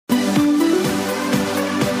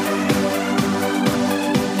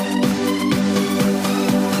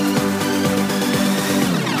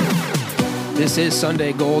This is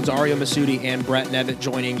Sunday Gold's Ario Masudi and Brett Nevitt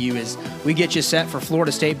joining you as we get you set for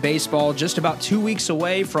Florida State baseball just about 2 weeks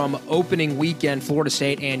away from opening weekend, Florida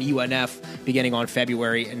State and UNF beginning on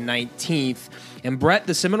February 19th. And Brett,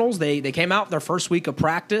 the Seminoles, they came out their first week of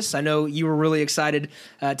practice. I know you were really excited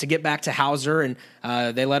to get back to Hauser, and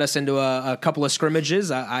they let us into a couple of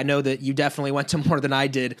scrimmages. I know that you definitely went to more than I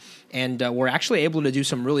did, and were actually able to do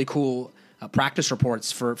some really cool practice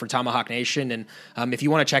reports for Tomahawk Nation. And if you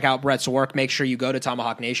want to check out Brett's work, make sure you go to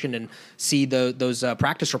Tomahawk Nation and see those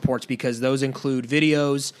practice reports, because those include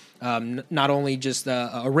videos, not only just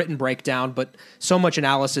a written breakdown, but so much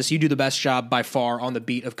analysis. You do the best job by far on the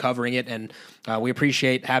beat of covering it, and we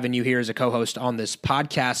appreciate having you here as a co-host on this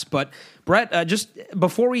podcast. But Brett, just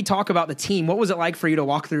before we talk about the team, what was it like for you to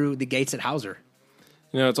walk through the gates at Hauser?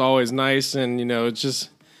 It's always nice, and it's just,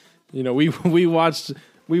 we watched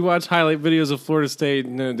highlight videos of Florida State,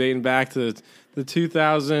 dating back to the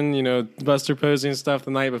 2000, Buster Posey and stuff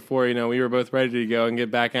the night before. We were both ready to go and get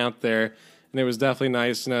back out there, and it was definitely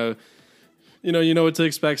nice. You know what to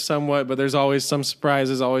expect somewhat, but there's always some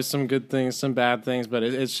surprises, always some good things, some bad things. But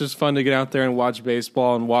it's just fun to get out there and watch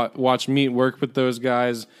baseball and watch me work with those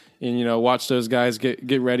guys, and watch those guys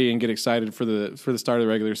get ready and get excited for the start of the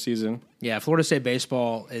regular season. Yeah, Florida State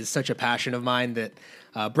baseball is such a passion of mine that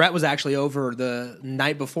Brett was actually over the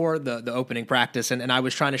night before the opening practice, and I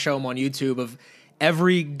was trying to show him on YouTube of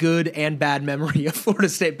every good and bad memory of Florida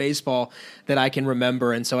State baseball that I can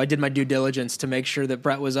remember. And so I did my due diligence to make sure that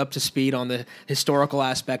Brett was up to speed on the historical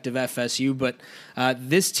aspect of FSU. But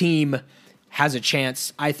this team has a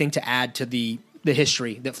chance, I think, to add to the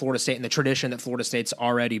history that Florida State and the tradition that Florida State's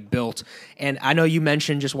already built. And I know you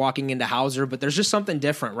mentioned just walking into Hauser, but there's just something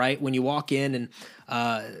different, right? When you walk in and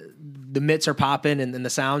the mitts are popping and the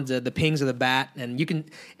sounds, the pings of the bat, and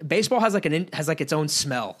baseball has like its own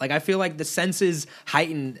smell. Like, I feel like the senses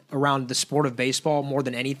heighten around the sport of baseball more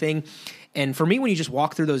than anything. And for me, when you just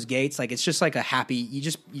walk through those gates, like, it's just like a happy, you're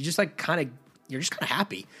just kind of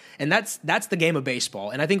happy. And that's the game of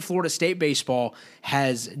baseball. And I think Florida State baseball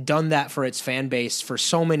has done that for its fan base for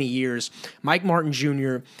so many years. Mike Martin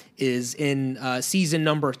Jr. is in season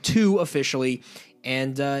number 2 officially,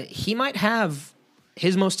 and he might have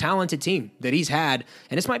his most talented team that he's had,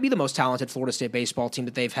 and this might be the most talented Florida State baseball team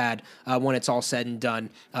that they've had when it's all said and done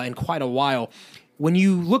in quite a while. When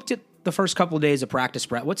you looked at the first couple of days of practice,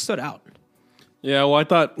 Brett, what stood out? Yeah, well, I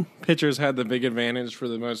thought pitchers had the big advantage for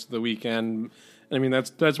the most of the weekend. I mean,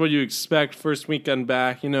 that's what you expect first weekend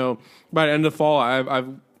back. By the end of the fall,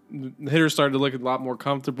 the hitters started to look a lot more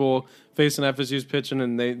comfortable facing FSU's pitching,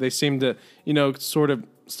 and they seemed to, sort of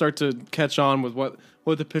start to catch on with what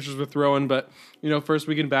the pitchers were throwing. But, first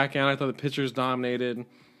weekend back out, I thought the pitchers dominated.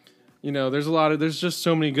 There's just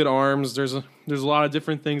so many good arms. There's a lot of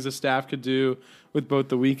different things the staff could do with both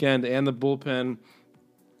the weekend and the bullpen.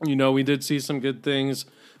 We did see some good things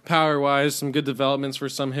power-wise, some good developments for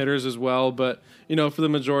some hitters as well. But, for the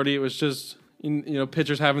majority, it was just,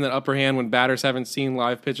 pitchers having that upper hand when batters haven't seen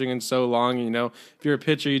live pitching in so long. If you're a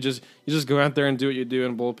pitcher, you just go out there and do what you do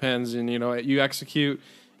in bullpens. And, you execute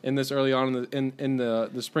in this early on in the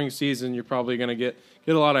spring season, you're probably going to get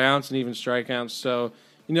a lot of outs and even strikeouts. So,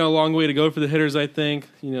 a long way to go for the hitters, I think.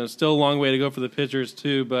 Still a long way to go for the pitchers,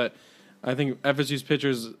 too. But I think FSU's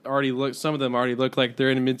pitchers some of them already look like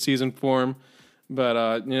they're in midseason form.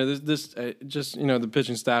 But, the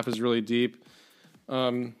pitching staff is really deep.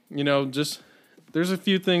 There's a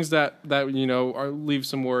few things that leave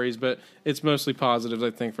some worries, but it's mostly positives,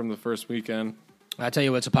 I think, from the first weekend. I tell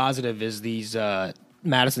you what's a positive is these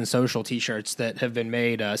Madison Social T-shirts that have been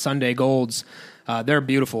made, Sunday Golds. They're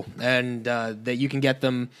beautiful, and that you can get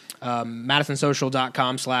them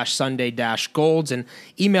madisonsocial.com/Sunday-Golds, and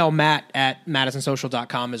email Matt at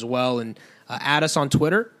madisonsocial.com as well, and add us on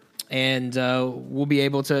Twitter, and we'll be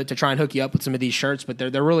able to try and hook you up with some of these shirts. But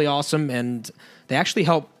they're really awesome, and they actually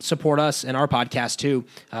help support us and our podcast too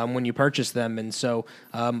when you purchase them. And so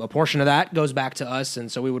a portion of that goes back to us,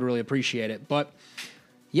 and so we would really appreciate it. But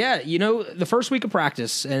yeah, the first week of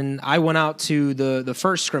practice, and I went out to the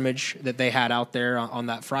first scrimmage that they had out there on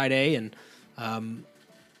that Friday, and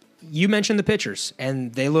you mentioned the pitchers,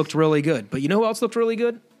 and they looked really good. But you know who else looked really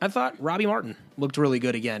good? I thought Robbie Martin looked really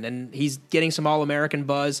good again, and he's getting some All-American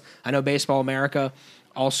buzz. I know Baseball America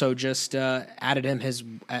also just added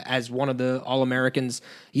him as one of the All-Americans.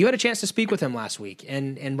 You had a chance to speak with him last week,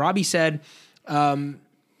 and Robbie said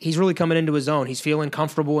he's really coming into his own. He's feeling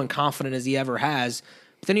comfortable and confident as he ever has.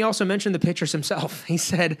 But then he also mentioned the pitchers himself. He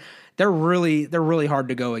said they're really hard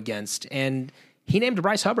to go against, and he named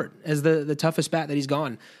Bryce Hubbard as the toughest bat that he's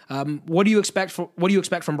gone. What do you expect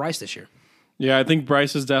from Bryce this year? Yeah, I think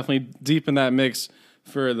Bryce is definitely deep in that mix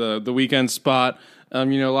for the weekend spot. A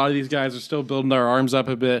lot of these guys are still building their arms up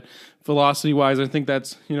a bit. Velocity wise, I think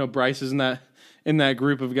that's, Bryce is in that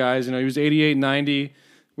group of guys. He was 88-90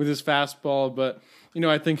 with his fastball, but,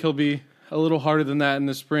 I think he'll be a little harder than that in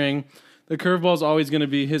the spring. The curveball is always going to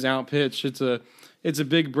be his out pitch. It's a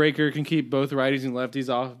big breaker, can keep both righties and lefties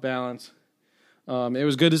off balance. It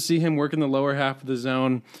was good to see him work in the lower half of the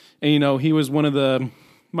zone. And, he was one of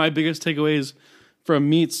my biggest takeaways from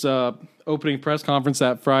Meat's opening press conference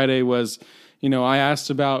that Friday was, I asked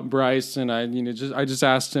about Bryce, and I just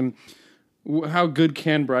asked him, how good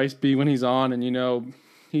can Bryce be when he's on? And,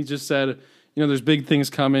 he just said, there's big things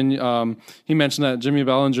coming. He mentioned that Jimmy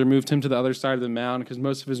Bellinger moved him to the other side of the mound because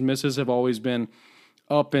most of his misses have always been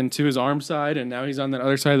up and to his arm side, and now he's on that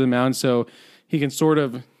other side of the mound, so he can sort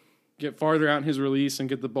of get farther out in his release and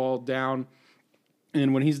get the ball down.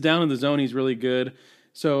 And when he's down in the zone, he's really good.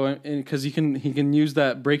 So, because he can use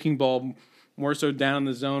that breaking ball more so down in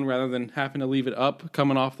the zone rather than having to leave it up,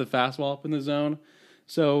 coming off the fastball up in the zone.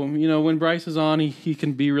 So, when Bryce is on, he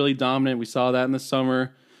can be really dominant. We saw that in the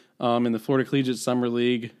summer, in the Florida Collegiate Summer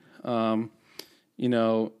League. I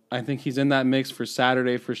think he's in that mix for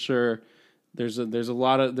Saturday for sure. There's a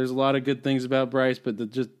lot of good things about Bryce, but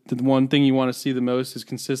the one thing you want to see the most is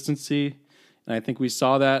consistency. And I think we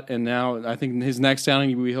saw that, and now I think in his next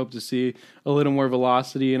outing we hope to see a little more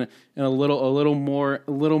velocity and a little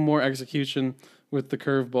more execution with the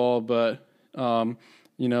curveball. But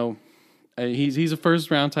he's a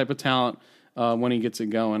first round type of talent when he gets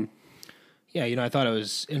it going. Yeah, I thought it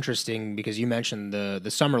was interesting because you mentioned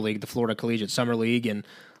the summer league, the Florida Collegiate Summer League, and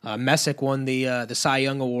Messick won the Cy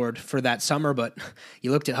Young Award for that summer. But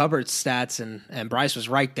you looked at Hubbard's stats, and Bryce was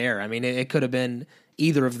right there. I mean, it could have been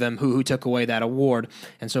either of them who took away that award.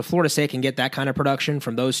 And so Florida State can get that kind of production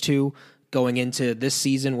from those two going into this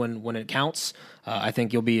season when it counts. I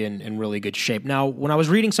think you'll be in really good shape. Now, when I was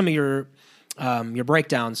reading some of your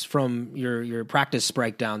breakdowns from your practice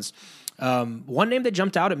breakdowns, one name that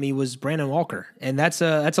jumped out at me was Brandon Walker, and that's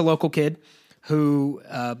a local kid who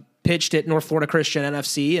pitched at North Florida Christian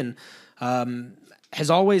NFC and has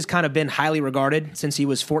always kind of been highly regarded since he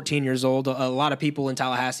was 14 years old. A lot of people in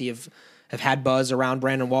Tallahassee have had buzz around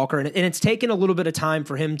Brandon Walker, and it's taken a little bit of time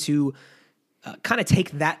for him to kind of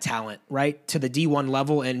take that talent right to the D1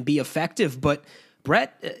 level and be effective. But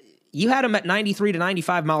Brett, you had him at 93 to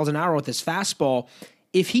 95 miles an hour with his fastball.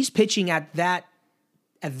 If he's pitching at that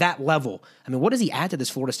level, I mean, what does he add to this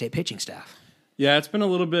Florida State pitching staff? Yeah, it's been a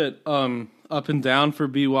little bit up and down for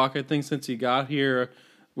B-Walk, I think, since he got here,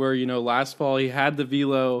 where, last fall he had the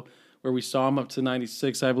velo where we saw him up to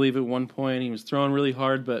 96, I believe, at one point. He was throwing really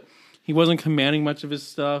hard, but he wasn't commanding much of his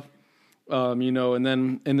stuff, and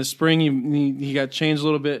then in the spring he got changed a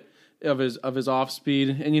little bit of his off speed,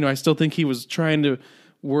 and I still think he was trying to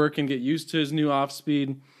work and get used to his new off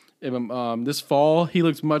speed. This fall he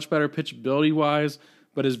looked much better pitchability wise,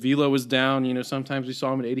 but his velo was down. Sometimes we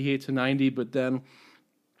saw him at 88 to 90, but then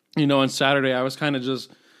on Saturday I was kind of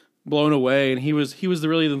just blown away, and he was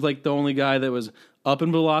really like the only guy that was up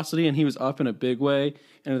in velocity, and he was up in a big way.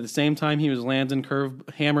 And at the same time, he was landing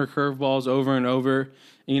hammer curveballs over and over.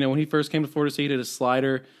 And, when he first came to Florida State, he had a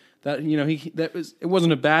slider that it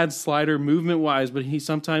wasn't a bad slider movement wise, but he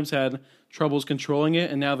sometimes had troubles controlling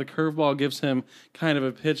it. And now the curveball gives him kind of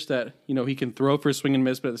a pitch that he can throw for a swing and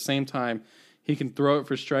miss, but at the same time, he can throw it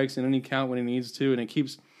for strikes in any count when he needs to, and it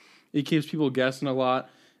keeps people guessing a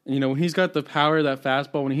lot. And when he's got the power of that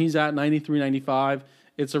fastball, when he's at 93, 95,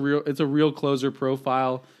 it's a real closer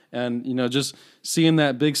profile. And, just seeing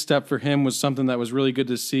that big step for him was something that was really good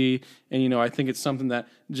to see. And, I think it's something that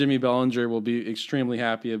Jimmy Bellinger will be extremely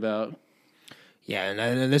happy about. Yeah,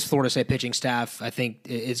 and this Florida State pitching staff, I think,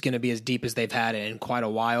 is going to be as deep as they've had in quite a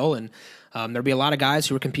while. And there'll be a lot of guys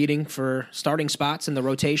who are competing for starting spots in the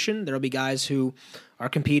rotation. There'll be guys who are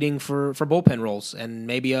competing for bullpen roles and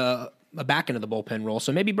maybe a back end of the bullpen role.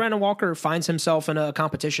 So maybe Brandon Walker finds himself in a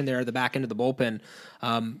competition there at the back end of the bullpen,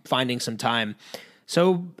 finding some time.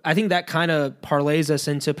 So I think that kind of parlays us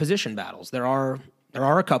into position battles. There are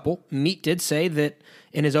a couple. Meat did say that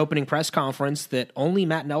in his opening press conference that only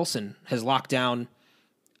Matt Nelson has locked down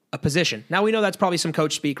a position. Now we know that's probably some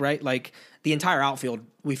coach speak, right? Like the entire outfield,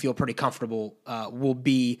 we feel pretty comfortable will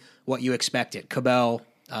be what you expected. Cabell,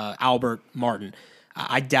 Albert, Martin.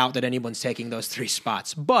 I doubt that anyone's taking those three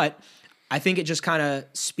spots, but I think it just kind of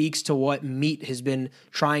speaks to what Meat has been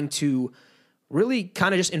trying to really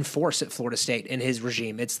kind of just enforce at Florida State in his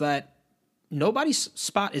regime. It's that nobody's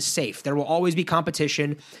spot is safe. There will always be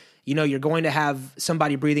competition. You're going to have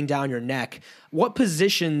somebody breathing down your neck. What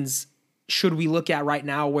positions should we look at right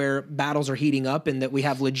now where battles are heating up and that we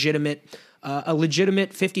have a legitimate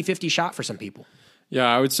 50-50 shot for some people? Yeah,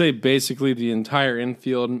 I would say basically the entire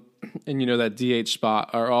infield and, that DH spot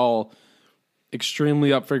are all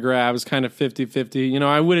extremely up for grabs, kind of 50-50.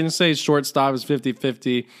 I wouldn't say shortstop is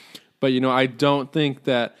 50-50, but, I don't think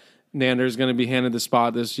that Nander is going to be handed the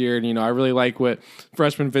spot this year. And, I really like what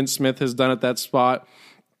freshman Vince Smith has done at that spot.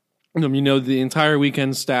 The entire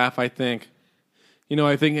weekend staff, I think,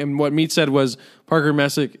 and what Meat said was Parker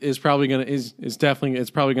Messick is probably going to is definitely it's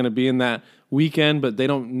probably going to be in that weekend, but they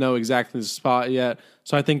don't know exactly the spot yet.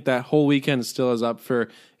 So I think that whole weekend still is up for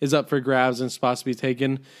grabs and spots to be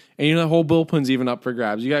taken. And the whole bullpen's even up for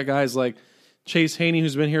grabs. You got guys like Chase Haney,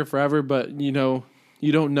 who's been here forever, but you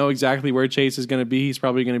don't know exactly where Chase is going to be. He's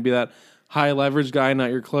probably going to be that high leverage guy,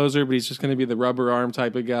 not your closer, but he's just going to be the rubber arm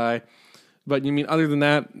type of guy. But other than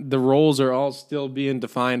that, the roles are all still being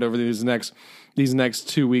defined over these next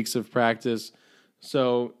 2 weeks of practice.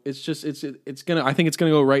 So it's gonna. I think it's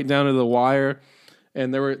gonna go right down to the wire.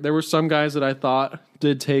 And there were some guys that I thought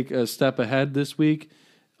did take a step ahead this week,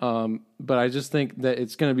 but I just think that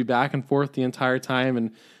it's gonna be back and forth the entire time.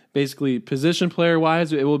 And basically, position player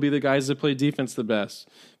wise, it will be the guys that play defense the best.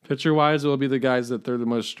 Pitcher wise, it will be the guys that throw the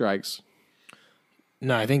most strikes.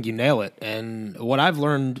 No, I think you nail it. And what I've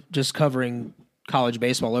learned just covering college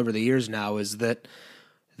baseball over the years now is that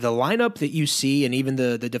the lineup that you see, and even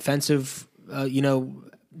the defensive, I don't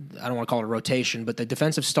want to call it a rotation, but the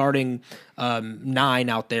defensive starting 9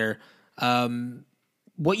 out there,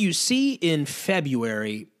 what you see in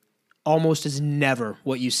February almost is never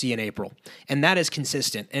what you see in April. And that is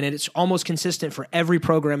consistent. And it's almost consistent for every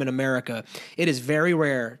program in America. It is very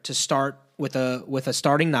rare to start with a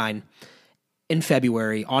starting 9 in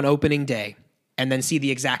February on opening day and then see the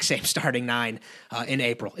exact same starting 9 in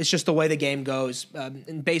April. It's just the way the game goes.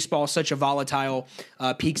 And baseball is such a volatile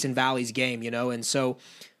peaks and valleys game, and so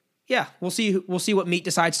yeah, we'll see what Meat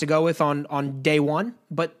decides to go with on day 1,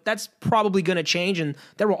 but that's probably going to change, and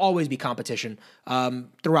there will always be competition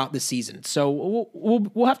throughout the season. So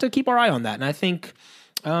we'll have to keep our eye on that, and I think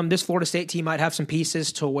this Florida State team might have some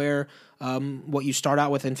pieces to where what you start out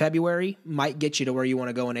with in February might get you to where you want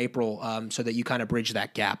to go in April, so that you kind of bridge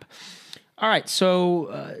that gap. All right,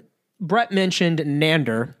 so Brett mentioned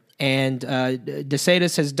Nander, and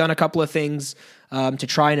DeSatis has done a couple of things to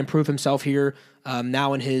try and improve himself here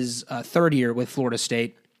now in his third year with Florida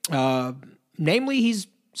State. Namely, he's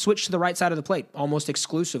switched to the right side of the plate almost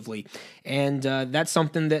exclusively, and that's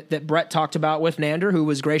something that Brett talked about with Nander, who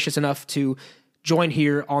was gracious enough to join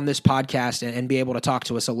here on this podcast and be able to talk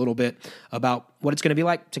to us a little bit about what it's going to be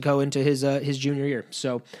like to go into his junior year.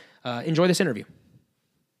 So enjoy this interview.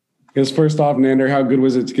 I guess first off, Nander, how good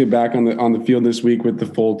was it to get back on the field this week with the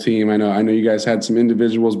full team? I know you guys had some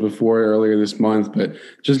individuals before earlier this month, but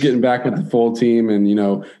just getting back with the full team and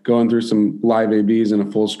going through some live ABs and a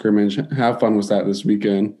full scrimmage. How fun was that this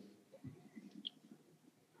weekend?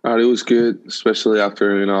 It was good, especially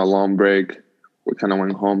after a long break. We kind of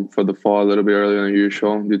went home for the fall a little bit earlier than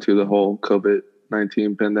usual due to the whole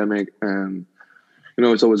COVID-19 pandemic, and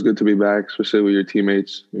it's always good to be back, especially with your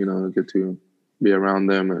teammates. Get to be around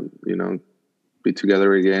them and, be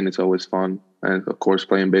together again. It's always fun. And, of course,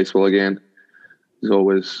 playing baseball again is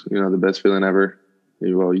always, the best feeling ever.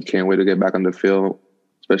 You can't wait to get back on the field,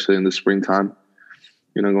 especially in the springtime.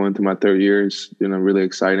 Going through my third year is, really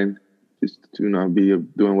exciting. Just to, be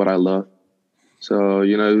doing what I love. So,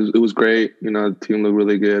 it was great. The team looked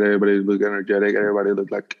really good. Everybody looked energetic. Everybody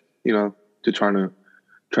looked like, just trying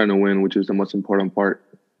to win, which is the most important part.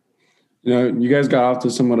 You guys got off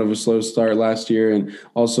to somewhat of a slow start last year, and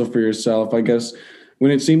also for yourself, I guess,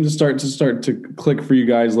 when it seemed to start to click for you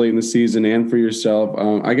guys late in the season and for yourself,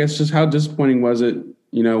 I guess just how disappointing was it,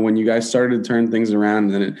 when you guys started to turn things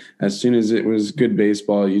around, and then as soon as it was good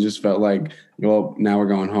baseball, you just felt like, well, now we're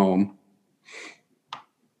going home.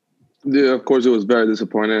 Yeah, of course, it was very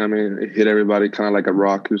disappointing. I mean, it hit everybody kind of like a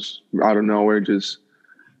rock. It was out of nowhere, just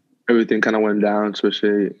everything kind of went down,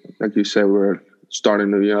 especially, like you said, we're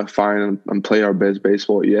starting to, find and play our best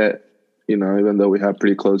baseball yet, even though we had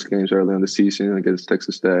pretty close games early in the season against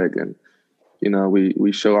Texas Tech. And,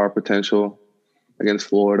 we show our potential against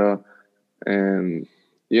Florida. And,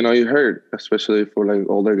 you hurt, especially for, like,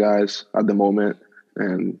 older guys at the moment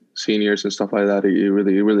and seniors and stuff like that. It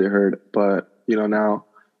really hurt. But, now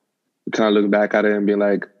we kind of look back at it and be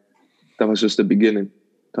like, that was just the beginning.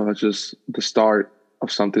 That was just the start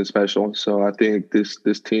of something special. So I think this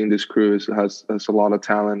team, this crew has a lot of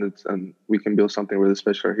talent, and we can build something really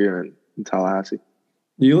special here in Tallahassee.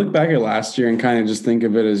 You look back at last year and kind of just think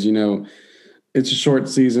of it as, it's a short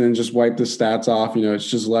season and just wipe the stats off. It's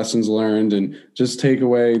just lessons learned and just take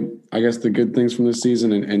away, I guess, the good things from the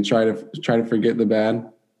season and try to forget the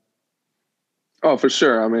bad. Oh, for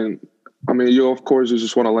sure. I mean, I mean, of course, you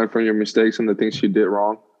just want to learn from your mistakes and the things you did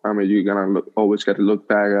wrong. I mean, you're going to always got to look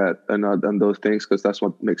back at and those things because that's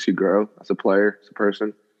what makes you grow as a player, as a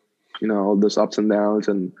person. All those ups and downs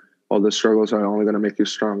and all the struggles are only going to make you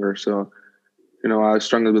stronger. So, I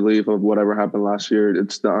strongly believe of whatever happened last year,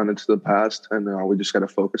 it's done, it's the past, and we just got to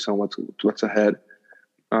focus on what's ahead.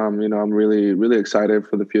 I'm really, really excited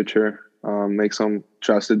for the future. Make some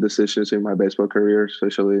trusted decisions in my baseball career,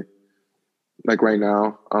 especially like right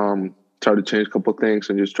now. Try to change a couple of things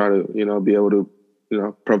and just try to, be able to,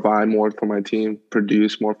 provide more for my team,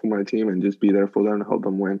 produce more for my team, and just be there for them to help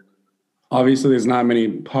them win. Obviously, there's not many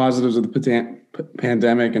positives of the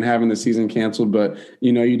pandemic and having the season canceled, but,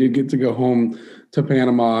 you did get to go home to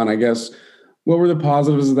Panama. And I guess, what were the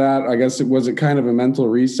positives of that? I guess was it kind of a mental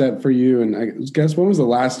reset for you? And I guess when was the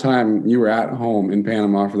last time you were at home in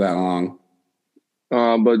Panama for that long?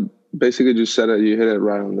 But basically just said it, you hit it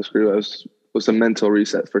right on the screw. It was a mental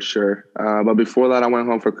reset for sure. But before that, I went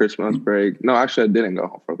home for Christmas break. No, actually, I didn't go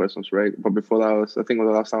home for Christmas break. But before that, I think the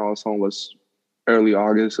last time I was home was early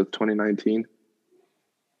August of 2019.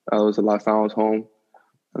 That was the last time I was home.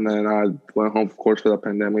 And then I went home, of course, for the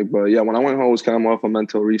pandemic. But, yeah, when I went home, it was kind of more of a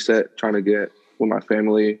mental reset, trying to get with my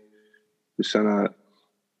family, just kind of,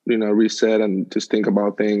 reset and just think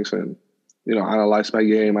about things and, analyze my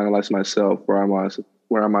game, analyze myself, where am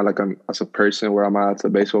I like as a person, where am I as a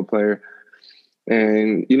baseball player.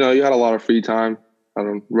 And, you had a lot of free time. I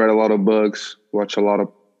read a lot of books, watch a lot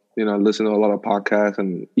of, listen to a lot of podcasts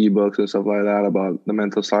and ebooks and stuff like that about the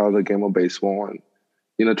mental side of the game of baseball and,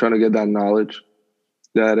 trying to get that knowledge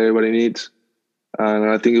that everybody needs.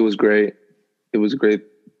 And I think it was great. It was a great,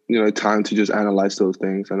 time to just analyze those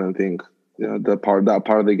things. And I think, that part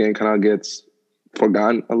of the game kind of gets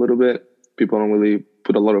forgotten a little bit. People don't really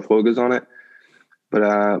put a lot of focus on it. But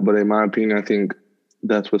in my opinion, I think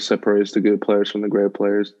that's what separates the good players from the great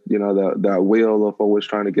players. That will of always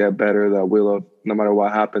trying to get better, that will of no matter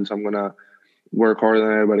what happens, I'm going to work harder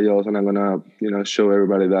than everybody else. And I'm going to, show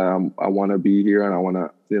everybody that I want to be here and I want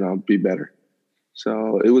to, be better.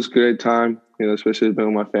 So it was a great time, especially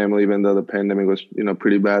being with my family, even though the pandemic was,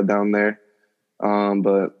 pretty bad down there.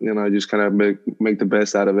 But, just kind of make the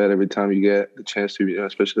best out of it every time you get the chance to,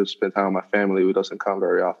 especially to spend time with my family, who doesn't come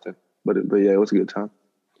very often. But yeah, it was a good time.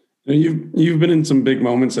 You've been in some big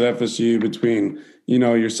moments at FSU between,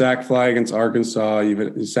 your sac fly against Arkansas, you've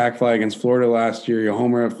had a sac fly against Florida last year, your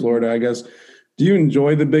homer at Florida, I guess. Do you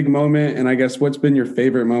enjoy the big moment? And I guess what's been your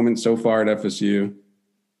favorite moment so far at FSU?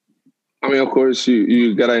 I mean, of course,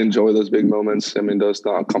 you got to enjoy those big moments. I mean, those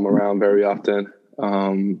don't come around very often.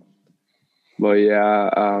 But, yeah,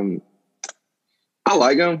 I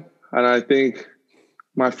like them. And I think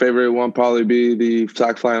my favorite one probably be the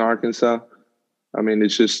sac fly in Arkansas. I mean,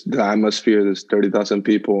 it's just the atmosphere. There's 30,000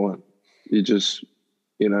 people. And you just,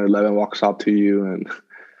 11 walks up to you and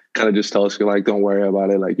kind of just tells you, like, don't worry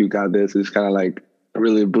about it. Like, you got this. It's kind of like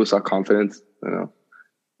really boosts our confidence,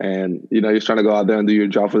 And, you're trying to go out there and do your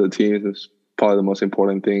job for the team. It's probably the most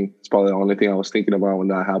important thing. It's probably the only thing I was thinking about when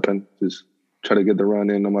that happened. Just try to get the run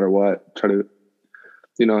in no matter what. Try to,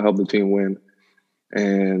 help the team win.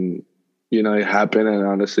 And, it happened. And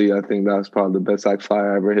honestly, I think that's probably the best sac fly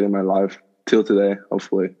I ever hit in my life till today.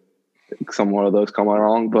 Hopefully some more of those come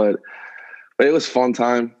along. But it was a fun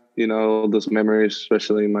time. Those memories,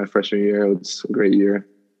 especially in my freshman year. It was a great year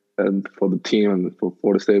and for the team and for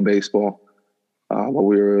Florida State baseball. What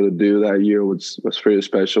we were able to do that year was pretty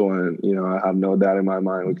special. And, I have no doubt in my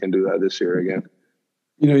mind we can do that this year again.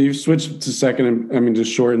 You've switched to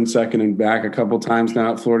just short and second and back a couple times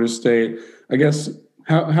now at Florida State. I guess,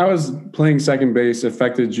 how has playing second base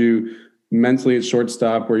affected you mentally at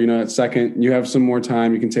shortstop where, at second, you have some more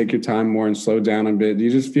time, you can take your time more and slow down a bit? Do you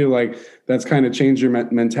just feel like that's kind of changed your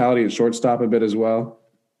mentality at shortstop a bit as well?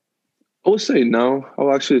 I would say no. I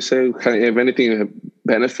would actually say kind of if anything it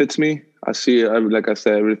benefits me. I see it, like I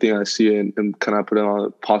said, everything I see and kind of put it on a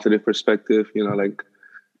positive perspective, going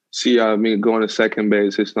to second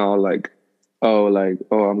base, it's not like, oh,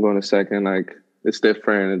 I'm going to second, like it's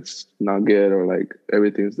different, it's not good, or like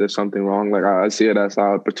there's something wrong. Like I see it as an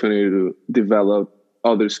opportunity to develop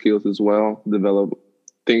other skills as well, develop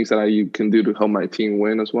things that I can do to help my team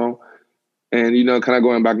win as well. And, kind of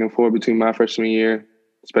going back and forth between my freshman year,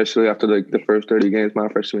 especially after the first 30 games my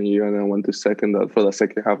freshman year, and then went to second for the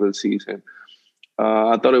second half of the season.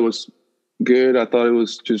 I thought it was good. I thought it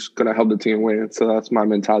was just going to help the team win. So that's my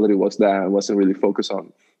mentality was that. I wasn't really focused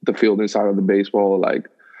on the fielding side of the baseball. Like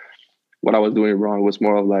what I was doing wrong was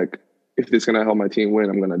more of like, if this is going to help my team win,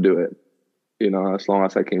 I'm going to do it. As long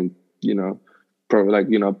as I can,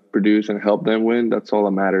 produce and help them win, that's all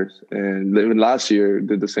that matters. And even last year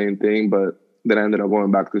did the same thing, but then I ended up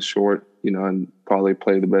going back to short, and probably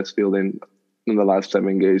played the best fielding in the last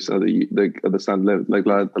 7 games of the Sun, like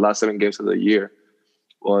the last 7 games of the year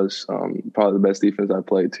was probably the best defense I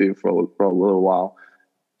played too for a little while.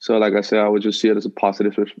 So like I said, I would just see it as a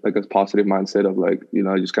positive mindset of like,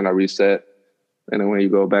 just kind of reset. And then when you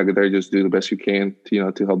go back there, just do the best you can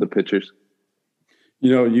to help the pitchers.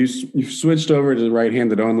 You've switched over to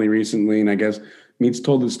right-handed only recently, and I guess Meats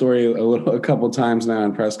told the story a couple times now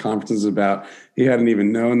in press conferences about he hadn't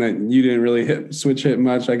even known that you didn't really switch hit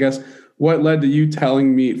much. I guess what led to you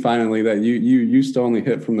telling Meat finally that you used to only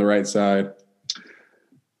hit from the right side?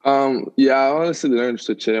 Yeah, I honestly learned to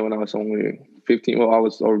switch hit when I was only 15. Well, I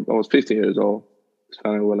was 15 years old. It's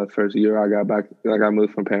finally when the first year I got back. Like I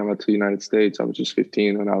moved from Panama to the United States. I was just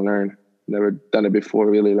 15 when I learned. Never done it before,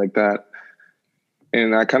 really, like that.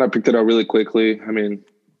 And I kind of picked it up really quickly. I mean,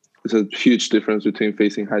 there's a huge difference between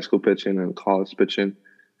facing high school pitching and college pitching.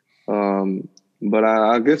 But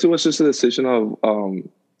I guess it was just a decision of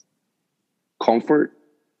confidence,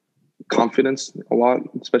 a lot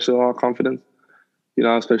of confidence.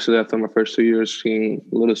 Especially after my first 2 years, seeing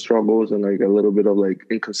a little struggles and like a little bit of like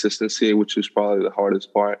inconsistency, which is probably the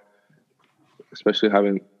hardest part. Especially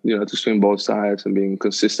having, to swing both sides and being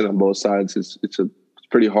consistent on both sides. It's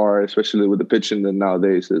pretty hard, especially with the pitching that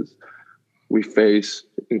nowadays is we face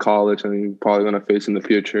in college and probably going to face in the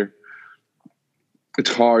future.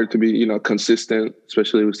 It's hard to be, consistent,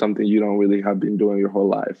 especially with something you don't really have been doing your whole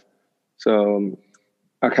life. So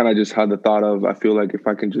I kind of just had the thought of, I feel like if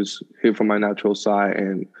I can just hit from my natural side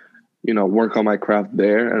and, work on my craft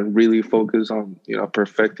there and really focus on,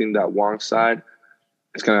 perfecting that one side,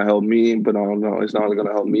 it's going to help me. But I don't know, it's not only going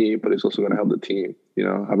to help me, but it's also going to help the team,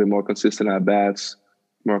 having more consistent at-bats,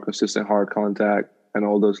 more consistent hard contact, and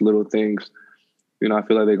all those little things. I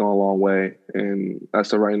feel like they go a long way. And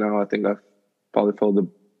as of right now, I think I've probably felt the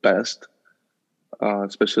best,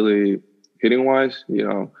 especially hitting-wise,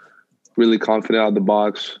 really confident out of the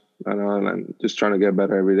box, and I'm just trying to get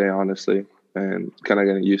better every day, honestly, and kind of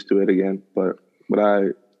getting used to it again. But I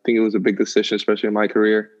think it was a big decision, especially in my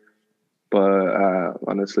career. But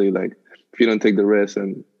honestly, like if you don't take the risk,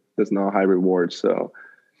 and there's no high reward, so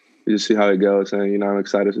you just see how it goes. And I'm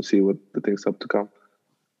excited to see what the things up to come.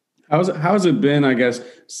 How's it been, I guess,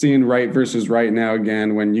 seeing right versus right now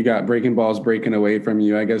again when you got breaking balls breaking away from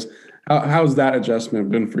you? I guess how's that adjustment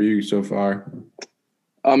been for you so far?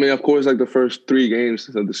 I mean, of course, like the first 3 games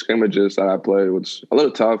of the scrimmages that I played was a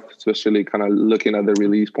little tough, especially kind of looking at the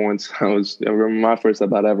release points. I remember my first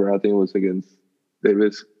at bat ever, I think it was against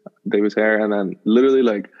Davis Hare. And then literally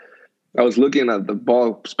like I was looking at the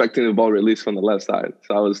ball, expecting the ball release from the left side.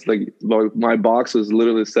 So I was like, my box was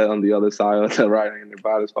literally set on the other side of the right-handed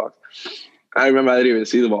batter's box. I remember I didn't even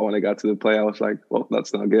see the ball when I got to the play. I was like, well,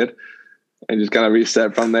 that's not good. And just kind of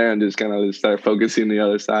reset from there and just kind of start focusing the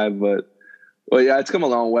other side. But yeah, it's come a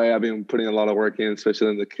long way. I've been putting a lot of work in, especially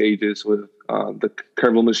in the cages with the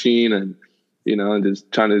curveball machine and, and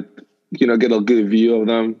just trying to, get a good view of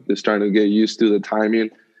them, just trying to get used to the timing.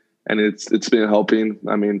 And it's been helping.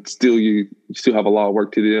 I mean, still you still have a lot of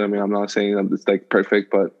work to do. I mean, I'm not saying that it's like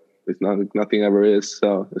perfect, but it's nothing ever is.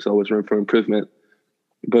 So there's always room for improvement.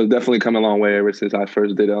 But it's definitely come a long way ever since I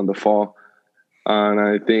first did it on the fall. And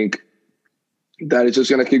I think that it's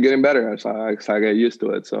just going to keep getting better as I get used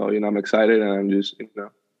to it. So, I'm excited and I'm just,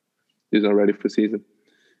 ready for the season.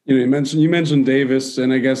 You mentioned Davis,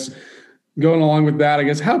 and I guess going along with that, I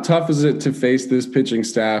guess how tough is it to face this pitching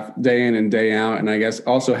staff day in and day out? And I guess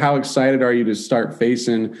also how excited are you to start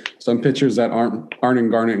facing some pitchers that aren't in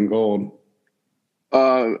garnet and gold?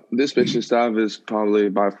 This pitching staff is probably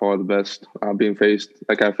by far the best being faced,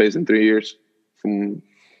 like I've faced in 3 years, from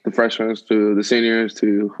the freshmen to the seniors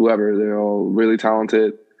to whoever. They're all really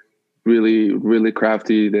talented, really, really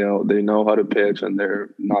crafty. They know how to pitch, and they're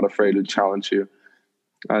not afraid to challenge you.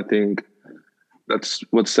 I think that's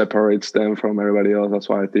what separates them from everybody else. That's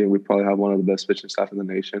why I think we probably have one of the best pitching staff in the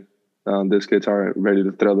nation. These kids are ready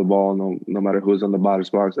to throw the ball no matter who's on the batter's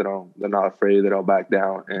box. They're not afraid. They don't back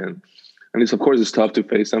down. And it's, of course, it's tough to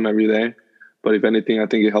face them every day. But if anything, I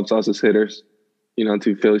think it helps us as hitters,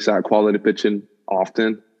 to face that quality pitching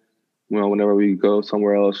often. Whenever we go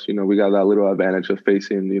somewhere else, we got that little advantage of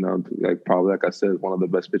facing, probably, like I said, one of the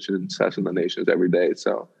best pitching staffs in the nation every day.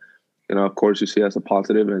 So, of course, you see it as a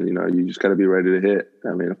positive, and, you just got to be ready to hit.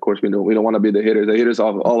 I mean, of course, we don't want to be the hitters. The hitters,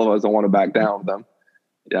 all of us don't want to back down with them.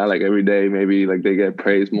 Yeah, like every day, maybe like they get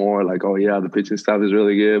praised more, like, oh, yeah, the pitching staff is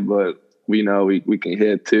really good, but we know we can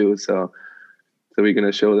hit too. So we're going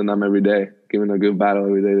to show them every day, giving a good battle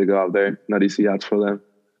every day to go out there, not easy outs for them.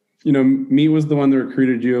 Meat was the one that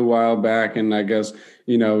recruited you a while back, and I guess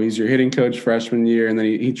he's your hitting coach freshman year, and then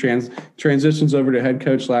he transitions over to head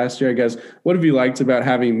coach last year. I guess what have you liked about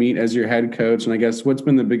having Meat as your head coach, and I guess what's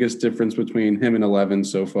been the biggest difference between him and 11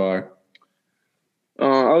 so far?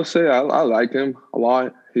 I would say I like him a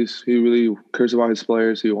lot. He really cares about his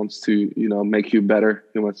players. He wants to make you better.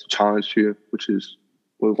 He wants to challenge you, which is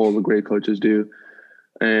what all the great coaches do.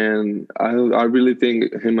 And I really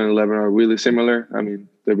think him and 11 are really similar. I mean,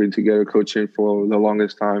 they've been together coaching for the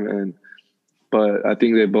longest time, but I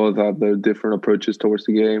think they both have their different approaches towards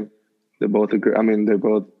the game. They both agree. I mean, they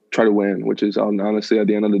both try to win, which is honestly at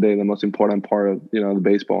the end of the day the most important part of the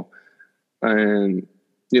baseball. And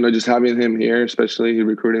just having him here, especially he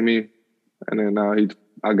recruited me, and then now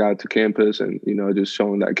I got to campus and just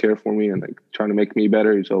showing that care for me and like trying to make me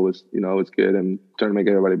better. He's always always good and trying to make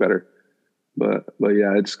everybody better. But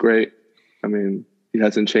yeah, it's great. I mean, he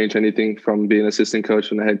hasn't changed anything from being assistant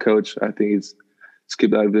coach and the head coach. I think he's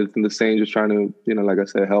kept everything the same, just trying to, like I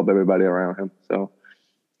said, help everybody around him. So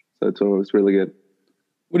it's always really good.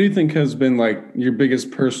 What do you think has been like your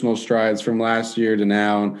biggest personal strides from last year to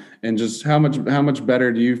now, and just how much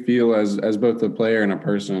better do you feel as both a player and a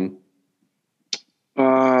person?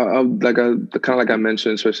 Like I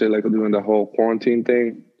mentioned, especially like doing the whole quarantine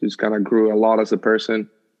thing, just kind of grew a lot as a person.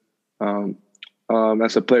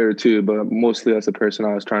 As a player too, but mostly as a person,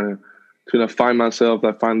 I was trying to find myself.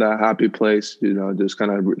 I find that happy place, just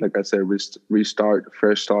kind of, like I said, restart,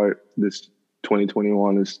 fresh start. This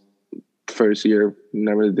 2021 is first year.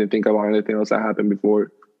 Never did think about anything else that happened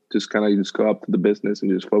before. Just kind of go up to the business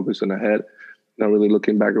and just focus on ahead, not really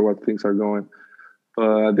looking back at what things are going. But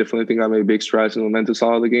I definitely think I made big strides in the mental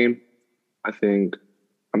side of the game. I think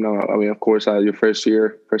of course, your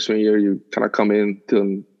freshman year, you kind of come in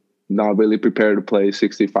to not really prepared to play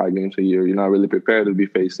 65 games a year. You're not really prepared to be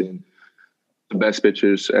facing the best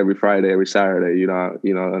pitchers every Friday, every Saturday.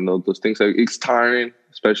 And those things it's tiring,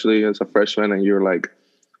 especially as a freshman, and you're like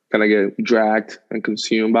kind of get dragged and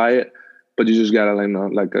consumed by it. But you just gotta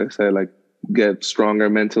like I said, like get stronger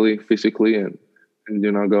mentally, physically, and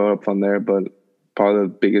go up from there. But probably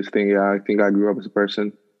the biggest thing, I think I grew up as a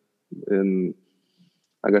person, and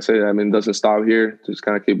like I said, I mean, it doesn't stop here. Just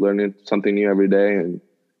kind of keep learning something new every day, and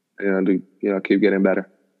keep getting better.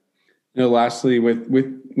 Lastly, with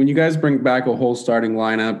when you guys bring back a whole starting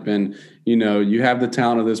lineup and, you have the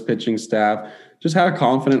talent of this pitching staff, just how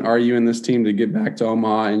confident are you in this team to get back to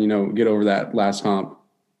Omaha and, get over that last hump?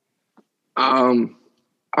 I'm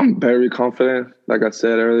very confident. Like I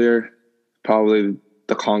said earlier, probably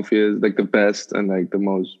the confidence, like the best and like the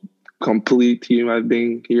most complete team I've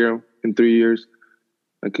been here in 3 years.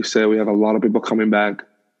 Like you said, we have a lot of people coming back.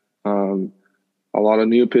 A lot of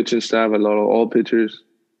new pitching staff, a lot of old pitchers,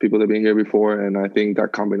 people that have been here before. And I think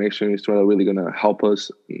that combination is really going to help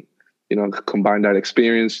us, combine that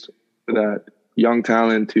experience with that young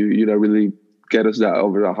talent to, really get us that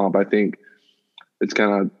over the hump. I think it's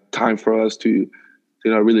kind of time for us to,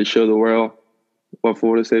 really show the world what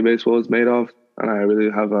Florida State baseball is made of. And I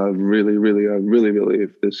really have I really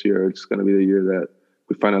believe this year it's going to be the year that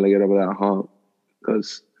we finally get over that hump.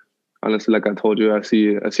 Because honestly, like I told you, I see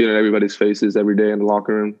it in everybody's faces every day in the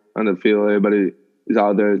locker room, on the field. Everybody is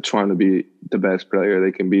out there trying to be the best player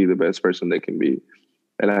they can be, the best person they can be.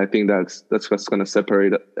 And I think that's what's going to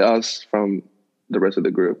separate us from the rest of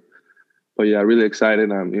the group. But yeah, really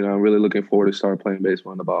excited. I'm really looking forward to start playing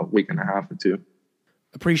baseball in about a week and a half or two.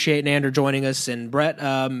 Appreciate Nander joining us. And Brett,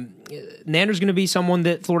 Nander's going to be someone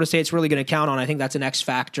that Florida State's really going to count on. I think that's an X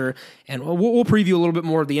factor. And we'll preview a little bit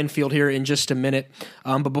more of the infield here in just a minute.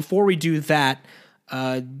 But before we do that,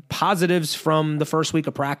 positives from the first week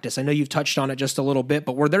of practice. I know you've touched on it just a little bit,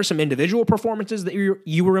 but were there some individual performances that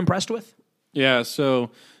you were impressed with? Yeah,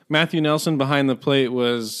 so Matthew Nelson behind the plate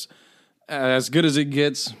was as good as it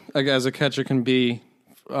gets as a catcher can be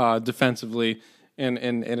defensively. In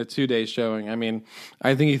a 2-day showing. I mean,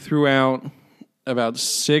 I think he threw out about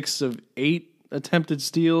 6 of 8 attempted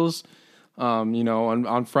steals.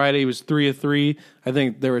 On Friday he was 3 of 3. I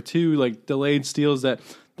think there were 2 delayed steals that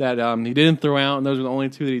he didn't throw out, and those were the only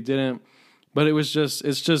 2 that he didn't. But it's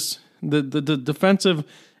just the defensive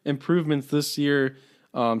improvements this year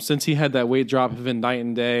since he had that weight drop have been night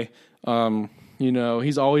and day.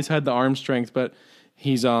 He's always had the arm strength, but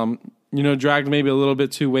he's dragged maybe a little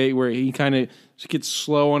bit too weight where he kind of just gets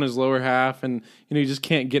slow on his lower half, and he just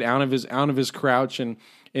can't get out of his crouch and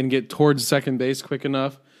get towards second base quick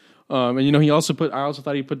enough. I also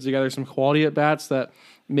thought he put together some quality at bats that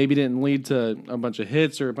maybe didn't lead to a bunch of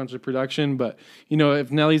hits or a bunch of production. But if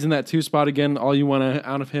Nelly's in that 2 spot again, all you want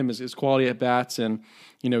out of him is quality at bats and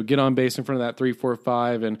get on base in front of that 3, 4,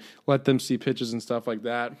 5 and let them see pitches and stuff like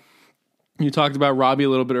that. You talked about Robbie a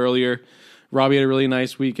little bit earlier. Robbie had a really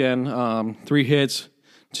nice weekend. 3 hits,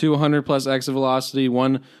 200 plus exit velocity,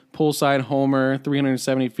 1 pull side homer,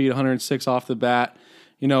 370 feet, 106 off the bat.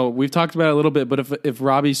 You know, we've talked about it a little bit, but if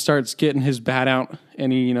Robbie starts getting his bat out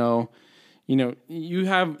and he,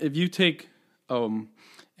 if you take an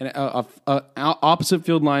opposite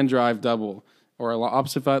field line drive double or an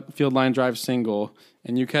opposite field line drive single,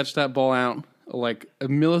 and you catch that ball out like a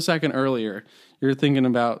millisecond earlier, you're thinking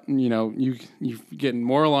about, you getting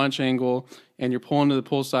more launch angle and you're pulling to the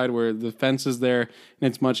pull side where the fence is there and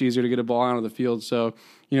it's much easier to get a ball out of the field. So,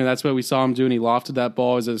 that's what we saw him do, and he lofted that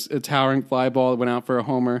ball. It was a towering fly ball that went out for a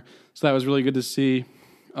homer. So that was really good to see.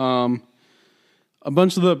 A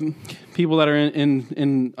bunch of the people that are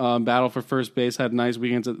in battle for first base had nice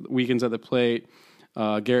weekends at the plate.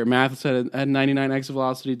 Garrett Mathis had 99 exit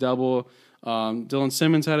velocity double. Dylan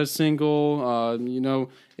Simmons had a single.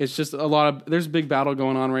 It's just there's a big battle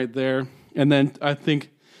going on right there. And then I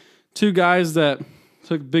think 2 guys that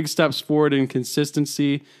took big steps forward in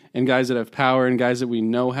consistency and guys that have power and guys that we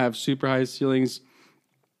know have super high ceilings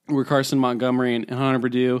were Carson Montgomery and Hunter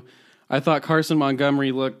Purdue. I thought Carson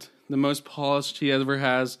Montgomery looked the most polished he ever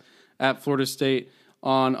has at Florida State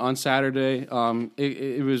on Saturday.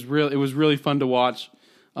 It was really fun to watch.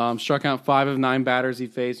 Struck out 5 of 9 batters he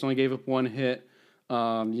faced, only gave up 1 hit. He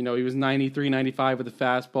was 93, 95 with the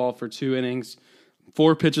fastball for 2 innings,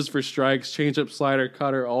 4 pitches for strikes, changeup, slider,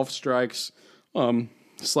 cutter, all strikes.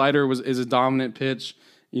 Slider is a dominant pitch.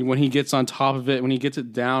 When he gets on top of it, when he gets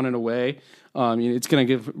it down and away, it's going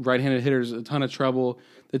to give right-handed hitters a ton of trouble.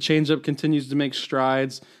 The changeup continues to make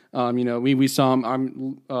strides. We saw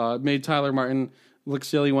him. Made Tyler Martin look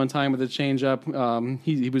silly one time with a changeup.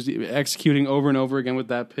 He was executing over and over again with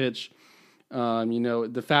that pitch.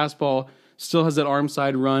 The fastball still has that arm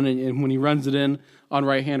side run, and when he runs it in on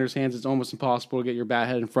right-handers' hands, it's almost impossible to get your bat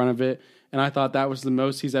head in front of it. And I thought that was the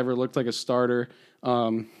most he's ever looked like a starter.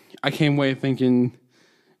 I came away thinking,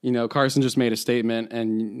 Carson just made a statement,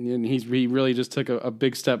 and he really just took a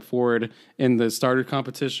big step forward in the starter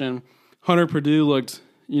competition. Hunter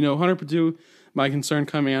Purdue my concern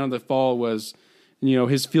coming out of the fall was,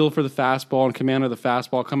 his feel for the fastball and command of the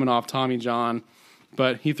fastball coming off Tommy John.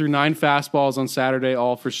 But he threw 9 fastballs on Saturday,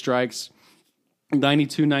 all for strikes.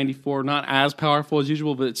 92, 94, not as powerful as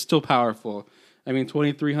usual, but it's still powerful.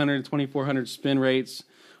 2,300, 2,400 spin rates.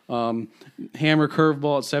 Hammer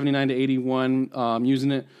curveball at 79 to 81,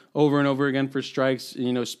 using it over and over again for strikes.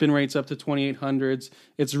 Spin rates up to 2,800s.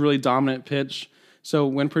 It's a really dominant pitch. So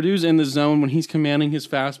when Purdue's in the zone, when he's commanding his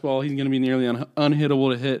fastball, he's going to be nearly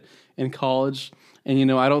unhittable to hit in college.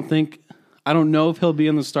 And I don't know if he'll be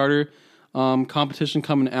in the starter competition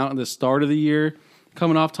coming out at the start of the year.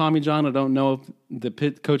 Coming off Tommy John, I don't know if the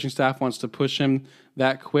Pitt coaching staff wants to push him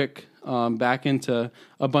that quick back into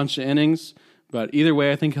a bunch of innings. But either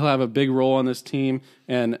way, I think he'll have a big role on this team.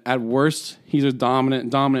 And at worst, he's a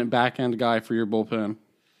dominant back-end guy for your bullpen.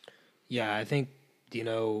 Yeah, I think,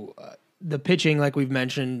 the pitching, like we've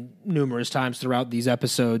mentioned numerous times throughout these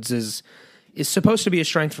episodes, is supposed to be a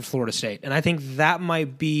strength for Florida State. And I think that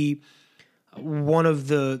might be one of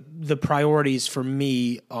the priorities for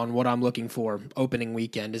me on what I'm looking for opening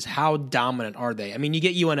weekend is how dominant are they? You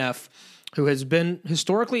get UNF, who has been,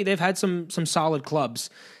 historically, they've had some solid clubs.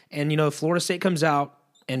 And, if Florida State comes out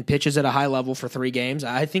and pitches at a high level for 3 games,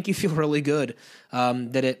 I think you feel really good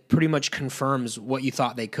that it pretty much confirms what you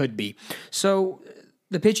thought they could be. So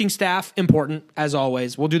the pitching staff, important, as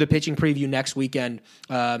always. We'll do the pitching preview next weekend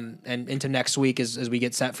and into next week as we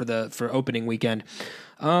get set for opening weekend.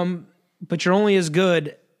 But you're only as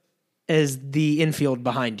good as the infield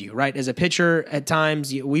behind you, right? As a pitcher, at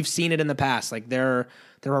times, we've seen it in the past. Like there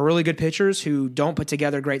are really good pitchers who don't put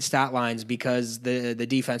together great stat lines because the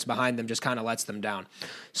defense behind them just kind of lets them down.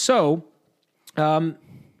 So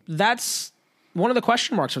that's one of the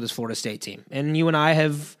question marks for this Florida State team. And you and I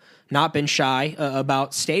have not been shy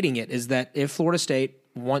about stating it, is that if Florida State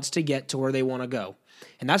wants to get to where they want to go,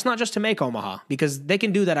 and that's not just to make Omaha, because they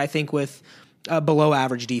can do that, I think, with below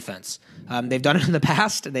average defense. They've done it in the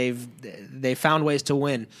past. They've found ways to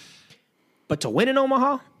win. But to win in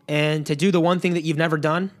Omaha and to do the one thing that you've never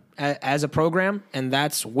done as a program, and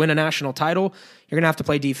that's win a national title, you're going to have to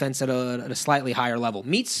play defense at a slightly higher level.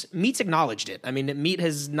 Meats acknowledged it. Meat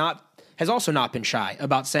has also not been shy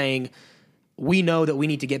about saying, we know that we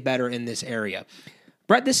need to get better in this area.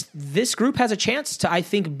 Brett, this group has a chance to, I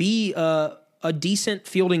think, be a decent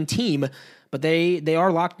fielding team, but they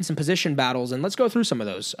are locked in some position battles, and let's go through some of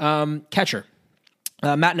those. Catcher,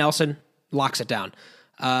 Matt Nelson locks it down.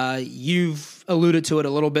 You've alluded to it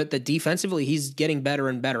a little bit that defensively he's getting better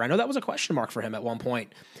and better. I know that was a question mark for him at one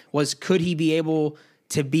point, could he be able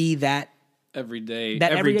to be that every day.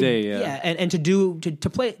 that every day, yeah. and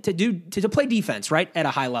to play defense, right, at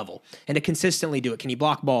a high level, and to consistently do it. Can you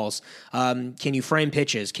block balls? Can you frame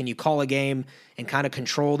pitches? Can you call a game and kind of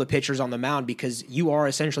control the pitchers on the mound, because you are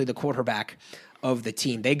essentially the quarterback of the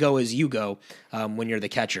team. They go as you go when you're the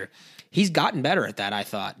catcher. He's gotten better at that, I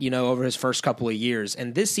thought, over his first couple of years.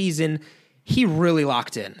 And this season, he really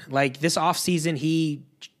locked in. Like this offseason, he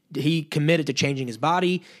committed to changing his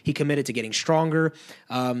body. He committed to getting stronger.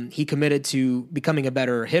 He committed to becoming a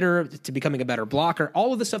better hitter, to becoming a better blocker.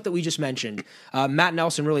 All of the stuff that we just mentioned, Matt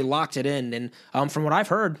Nelson really locked it in. And from what I've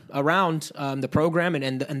heard around the program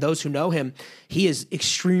and those who know him, he is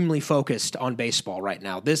extremely focused on baseball right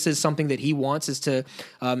now. This is something that he wants, is to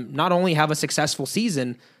not only have a successful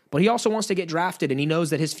season, but he also wants to get drafted. And he knows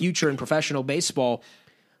that his future in professional baseball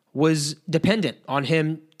was dependent on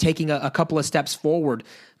him taking a couple of steps forward.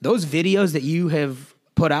 Those videos that you have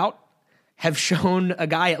put out have shown a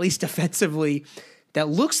guy, at least defensively, that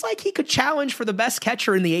looks like he could challenge for the best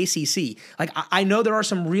catcher in the ACC. Like, I know there are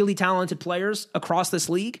some really talented players across this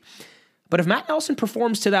league, but if Matt Nelson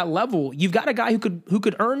performs to that level, you've got a guy who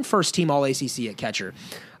could earn first team All ACC at catcher.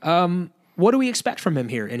 What do we expect from him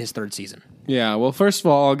here in his third season? Yeah, well, first of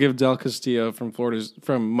all, I'll give Del Castillo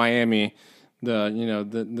from Miami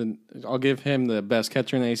I'll give him the best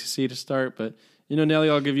catcher in the ACC to start. But Nelly,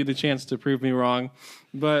 I'll give you the chance to prove me wrong.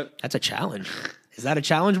 But that's a challenge. Is that a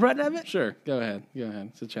challenge, Brett Nevitt? Sure, go ahead.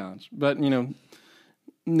 It's a challenge. But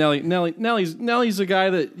Nelly's a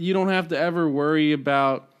guy that you don't have to ever worry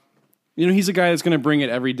about. He's a guy that's going to bring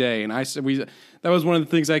it every day. And that was one of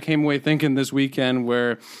the things I came away thinking this weekend,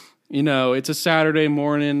 where it's a Saturday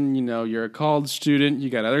morning, you're a college student, you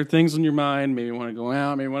got other things on your mind, maybe you want to go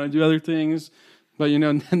out, maybe you want to do other things. But,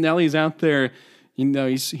 Nelly's out there,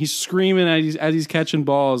 he's screaming as he's catching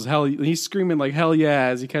balls. He's screaming like hell yeah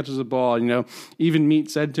as he catches a ball. Even Meat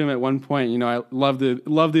said to him at one point, I love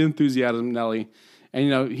the enthusiasm, Nelly.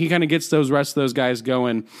 And, he kind of gets the rest of those guys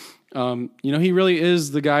going. He really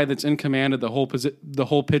is the guy that's in command of the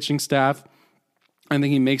whole pitching staff. I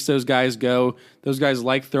think he makes those guys go. Those guys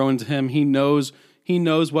like throwing to him. He knows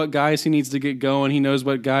what guys he needs to get going. He knows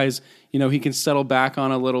what guys, he can settle back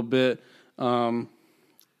on a little bit. I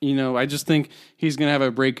just think he's going to have a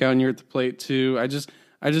breakout year at the plate too. I just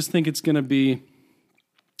think he's going to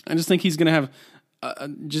have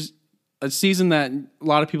just a season that a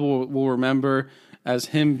lot of people will remember as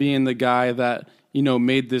him being the guy that,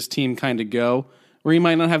 made this team kind of go, where he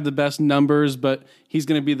might not have the best numbers, but he's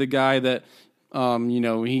going to be the guy that,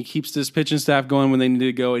 he keeps this pitching staff going when they need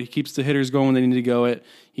to go. He keeps the hitters going when they need to go.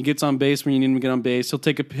 He gets on base when you need him to get on base. He'll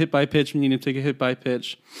take a hit by pitch when you need him to take a hit by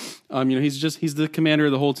pitch. He's the commander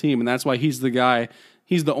of the whole team, and that's why he's the guy.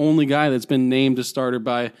 He's the only guy that's been named a starter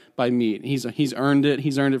by Meat. He's earned it.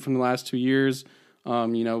 He's earned it from the last 2 years.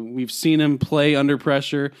 We've seen him play under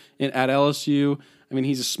pressure at LSU. I mean,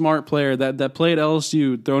 he's a smart player that played at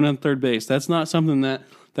LSU, thrown on third base. That's not something that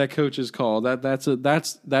coaches call. That's a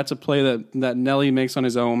play that Nelly makes on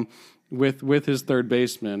his own with his third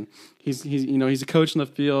baseman. He's a coach in the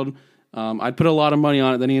field. I'd put a lot of money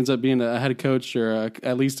on it that he ends up being a head coach or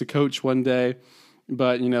at least a coach one day.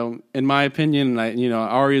 But in my opinion, and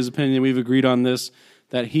Aria's opinion, we've agreed on this,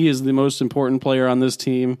 that he is the most important player on this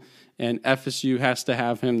team, and FSU has to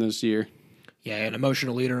have him this year. Yeah, an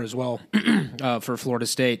emotional leader as well for Florida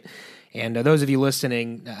State. And those of you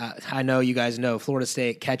listening, I know you guys know Florida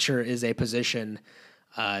State catcher is a position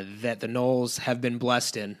that the Noles have been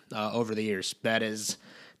blessed in over the years. That is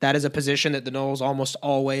a position that the Noles almost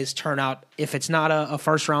always turn out, if it's not a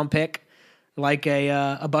first-round pick, like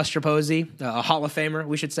a Buster Posey, a Hall of Famer,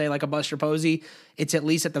 we should say, like a Buster Posey, it's at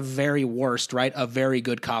least at the very worst, right, a very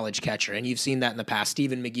good college catcher. And you've seen that in the past.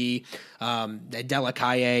 Stephen McGee,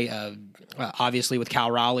 Delacaille, obviously with Cal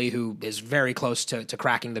Raleigh, who is very close to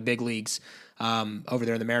cracking the big leagues over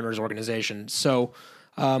there in the Mariners organization. So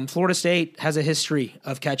Florida State has a history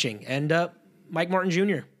of catching. And Mike Martin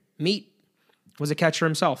Jr., Meat, was a catcher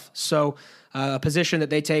himself. So a position that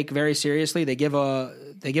they take very seriously. They give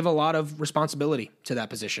a lot of responsibility to that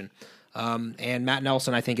position. And Matt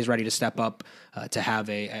Nelson, I think, is ready to step up to have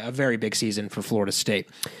a very big season for Florida State.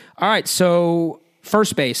 All right, so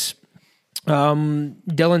first base.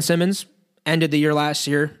 Dylan Simmons ended the year last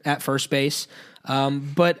year at first base.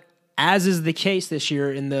 But as is the case this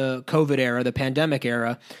year in the COVID era, the pandemic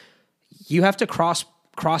era, you have to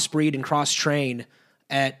crossbreed and cross-train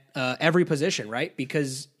at every position, right?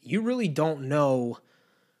 Because you really don't know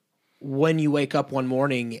when you wake up one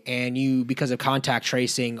morning and you, because of contact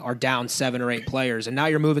tracing, are down 7 or 8 players, and now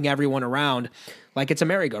you're moving everyone around like it's a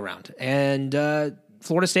merry-go-round. And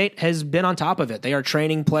Florida State has been on top of it. They are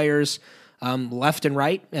training players left and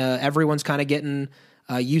right. Everyone's kind of getting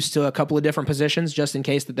used to a couple of different positions just in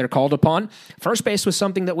case that they're called upon. First base was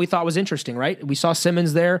something that we thought was interesting, right? We saw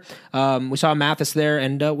Simmons there, we saw Mathis there,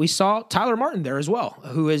 and we saw Tyler Martin there as well,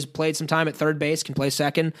 who has played some time at third base, can play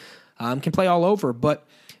second, can play all over. But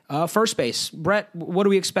first base, Brett, what do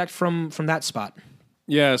we expect from that spot?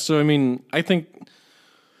 Yeah, so I mean, I think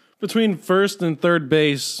between first and third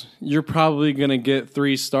base, you're probably going to get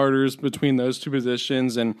 3 starters between those two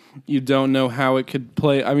positions, and you don't know how it could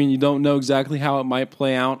play. I mean, you don't know exactly how it might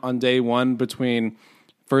play out on day one between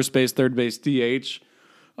first base, third base, DH.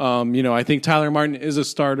 I think Tyler Martin is a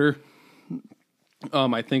starter.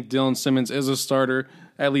 I think Dylan Simmons is a starter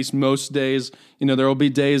at least most days. There will be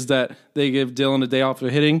days that they give Dylan a day off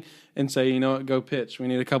of hitting and say, go pitch. We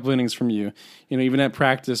need a couple innings from you. Even at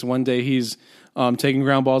practice, one day he's taking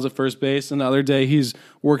ground balls at first base, and the other day he's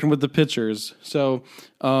working with the pitchers. So,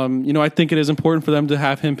 I think it is important for them to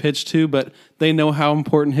have him pitch too, but they know how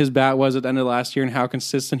important his bat was at the end of last year and how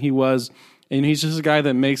consistent he was. And he's just a guy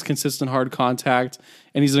that makes consistent hard contact,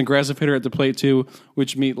 and he's an aggressive hitter at the plate too,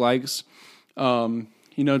 which Meat likes.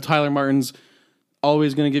 Tyler Martin's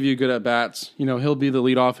always going to give you good at bats. He'll be the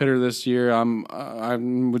leadoff hitter this year. I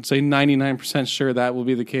would say 99% sure that will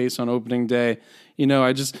be the case on opening day.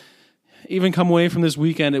 I just even come away from this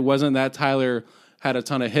weekend, it wasn't that Tyler had a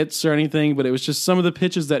ton of hits or anything, but it was just some of the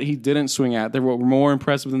pitches that he didn't swing at. They were more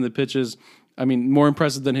impressive than the pitches. More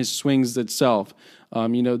impressive than his swings itself.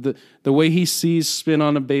 The way he sees spin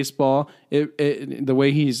on a baseball, the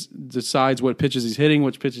way he decides what pitches he's hitting,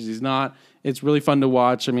 which pitches he's not. It's really fun to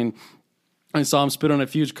watch. I saw him spit on a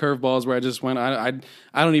few curveballs where I just went, I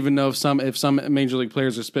don't even know if some major league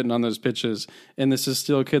players are spitting on those pitches. And this is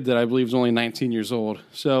still a kid that I believe is only 19 years old.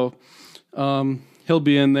 So he'll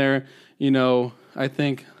be in there. I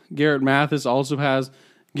think Garrett Mathis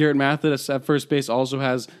at first base also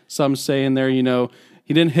has some say in there.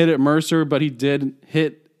 He didn't hit at Mercer, but he did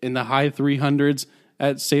hit in the high 300s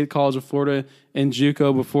at State College of Florida and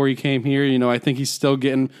JUCO before he came here. I think he's still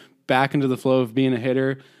getting back into the flow of being a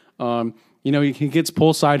hitter. He gets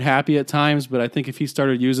pull side happy at times, but I think if he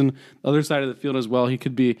started using the other side of the field as well, he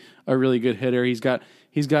could be a really good hitter. He's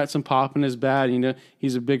got some pop in his bat.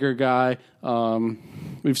 He's a bigger guy.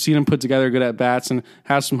 We've seen him put together good at bats and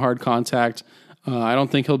have some hard contact. I don't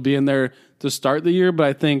think he'll be in there to start the year, but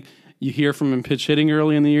I think you hear from him pitch hitting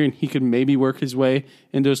early in the year, and he could maybe work his way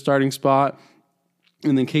into a starting spot.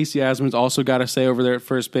 And then Casey Asman's also got to say over there at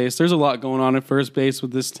first base. There's a lot going on at first base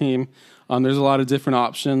with this team. There's a lot of different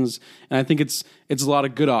options, and I think it's a lot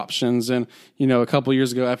of good options. And a couple of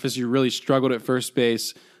years ago, FSU really struggled at first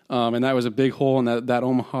base, and that was a big hole in that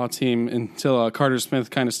Omaha team until Carter Smith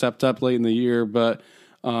kind of stepped up late in the year. But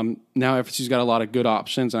now FSU's got a lot of good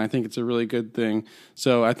options, and I think it's a really good thing.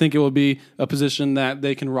 So I think it will be a position that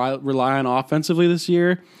they can rely on offensively this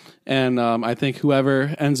year, and I think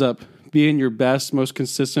whoever ends up being your best, most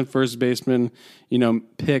consistent first baseman,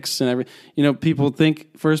 picks and every, people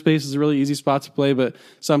think first base is a really easy spot to play, but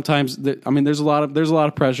sometimes there's a lot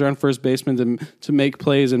of pressure on first basemen to make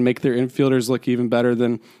plays and make their infielders look even better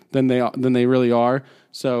than they really are.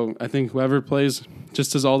 So I think whoever plays,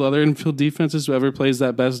 just as all the other infield defenses, whoever plays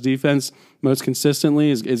that best defense most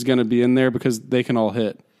consistently is going to be in there because they can all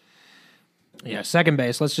hit. Yeah, second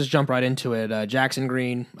base. Let's just jump right into it. Jackson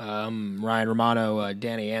Green, Ryan Romano,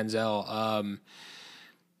 Danny Ansel.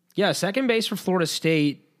 Second base for Florida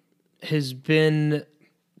State has been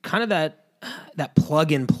kind of that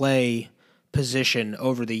plug and play position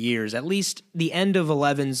over the years. At least the end of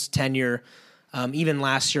 11's tenure, even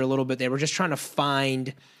last year a little bit, they were just trying to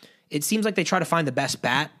find. It seems like they try to find the best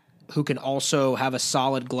bat who can also have a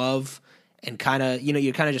solid glove. And kind of,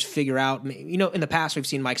 you kind of just figure out, in the past we've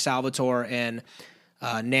seen Mike Salvatore and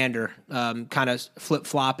Nander kind of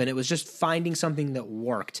flip-flop, and it was just finding something that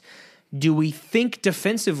worked. Do we think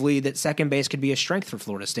defensively that second base could be a strength for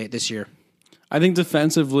Florida State this year? I think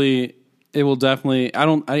defensively it will definitely. I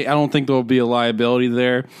don't think there will be a liability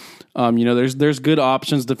there. There's good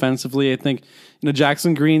options defensively. I think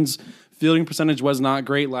Jackson Green's fielding percentage was not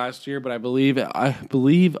great last year, but I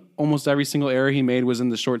believe almost every single error he made was in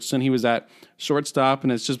the short stint. He was at shortstop,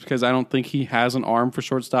 and it's just because I don't think he has an arm for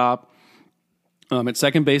shortstop. At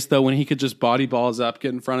second base, though, when he could just body balls up,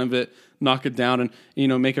 get in front of it, knock it down,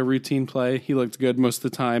 and make a routine play, he looked good most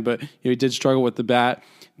of the time. But he did struggle with the bat.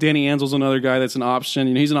 Danny Ansel's another guy that's an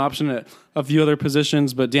option. He's an option at a few other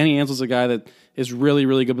positions, but Danny Ansel's a guy that is really,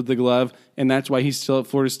 really good with the glove, and that's why he's still at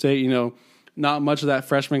Florida State. Not much of that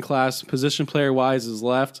freshman class, position player-wise, is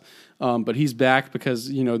left, but he's back because,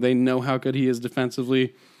 they know how good he is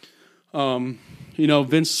defensively.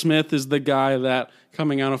 Vince Smith is the guy that,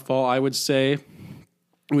 coming out of fall, I would say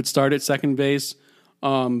would start at second base.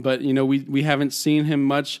 But, we haven't seen him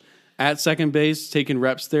much at second base, taking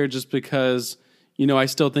reps there just because, I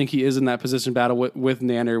still think he is in that position battle with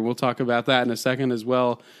Nanner. We'll talk about that in a second as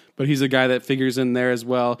well. But he's a guy that figures in there as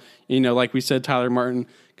well. Like we said, Tyler Martin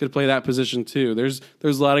could play that position too. There's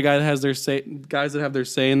a lot of guys that have their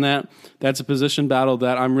say in that. That's a position battle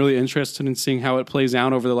that I'm really interested in seeing how it plays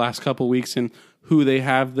out over the last couple weeks and who they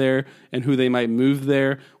have there and who they might move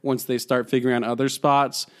there once they start figuring out other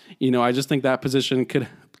spots. I just think that position could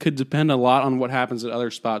depend a lot on what happens at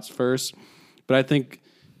other spots first. But I think,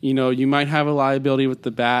 you might have a liability with the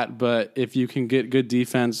bat, but if you can get good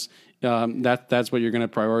defense, that's what you're going to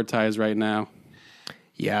prioritize right now.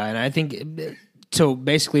 Yeah, and I think so.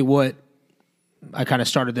 Basically, what I kind of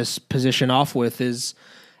started this position off with is,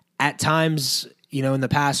 at times, in the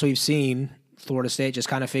past we've seen Florida State just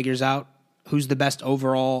kind of figures out who's the best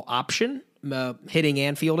overall option, hitting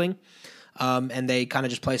and fielding, and they kind of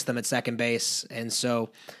just place them at second base. And so,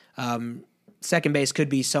 second base could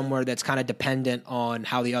be somewhere that's kind of dependent on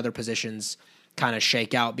how the other positions kind of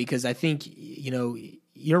shake out. Because I think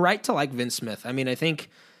you're right to like Vince Smith. I mean, I think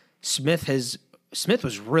Smith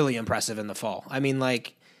was really impressive in the fall. I mean,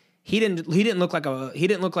 like he didn't look like a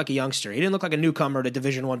youngster. He didn't look like a newcomer to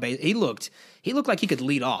Division I base. He looked like he could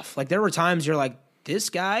lead off. Like there were times you're like,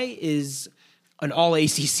 this guy is an all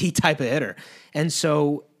ACC type of hitter. And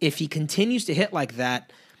so if he continues to hit like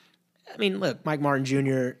that, I mean, look, Mike Martin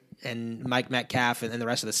Jr. and Mike Metcalf and the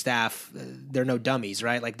rest of the staff, they're no dummies,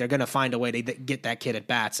 right? Like they're going to find a way to get that kid at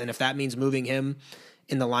bats. And if that means moving him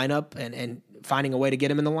in the lineup and finding a way to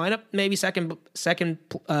get him in the lineup, maybe second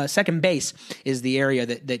base is the area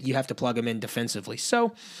that you have to plug him in defensively.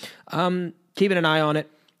 So keeping an eye on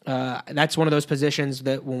it. That's one of those positions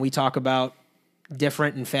that when we talk about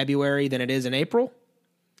different in February than it is in April,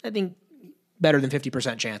 I think better than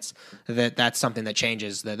 50% chance that that's something that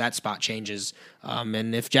changes, that spot changes.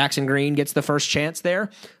 And if Jackson Green gets the first chance there,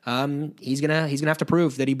 he's gonna have to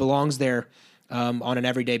prove that he belongs there on an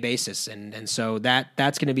everyday basis. And so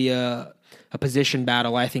that's going to be a position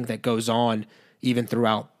battle, I think, that goes on even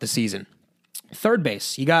throughout the season. Third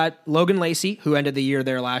base, you got Logan Lacey, who ended the year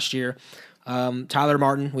there last year. Tyler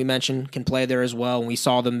Martin, we mentioned, can play there as well. And we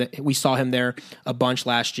saw him there a bunch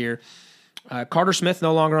last year. Carter Smith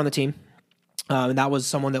no longer on the team. And that was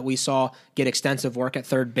someone that we saw get extensive work at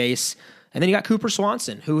third base. And then you got Cooper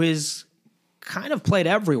Swanson, who is kind of played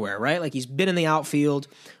everywhere, right? Like he's been in the outfield.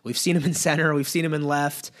 We've seen him in center. We've seen him in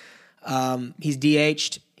left. He's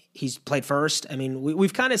DH'd. He's played first. I mean,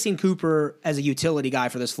 we've kind of seen Cooper as a utility guy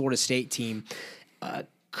for this Florida State team.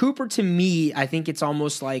 Cooper, to me, I think it's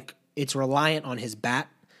almost like it's reliant on his bat.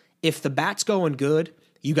 If the bat's going good,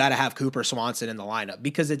 you got to have Cooper Swanson in the lineup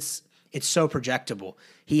because it's so projectable.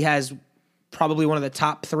 He has probably one of the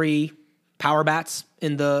top 3 power bats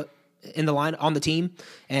in the line on the team.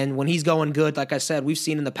 And when he's going good, like I said, we've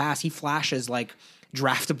seen in the past, he flashes like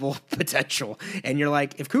draftable potential. And you're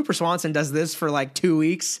like, if Cooper Swanson does this for like 2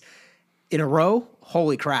 weeks in a row,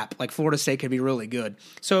 holy crap, like Florida State could be really good.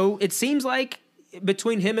 So it seems like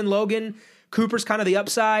between him and Logan, Cooper's kind of the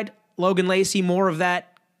upside. Logan Lacey, more of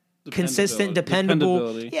that consistent,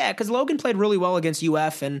 dependable. Yeah, because Logan played really well against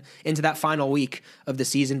UF and into that final week of the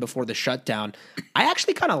season before the shutdown. I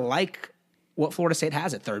actually kind of like what Florida State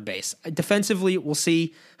has at third base. Defensively, we'll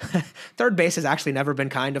see. Third base has actually never been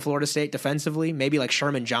kind to Florida State defensively, maybe like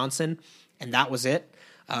Sherman Johnson, and that was it.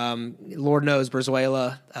 Lord knows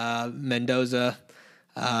Brizuela, Mendoza,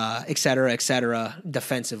 et cetera,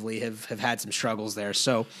 defensively have had some struggles there.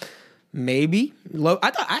 So maybe.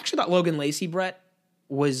 I actually thought Logan Lacey, Brett,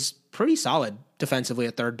 was pretty solid defensively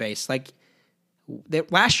at third base. Like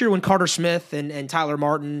last year when Carter Smith and Tyler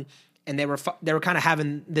Martin and they were kind of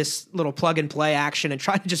having this little plug and play action and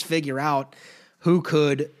trying to just figure out who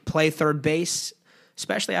could play third base,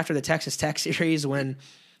 especially after the Texas Tech series when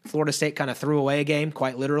Florida State kind of threw away a game,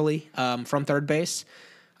 quite literally, from third base.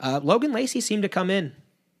 Logan Lacey seemed to come in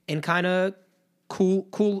and kind of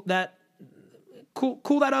cool that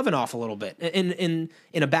oven off a little bit in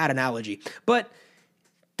a bad analogy. But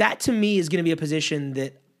that to me is going to be a position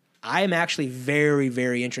that I am actually very,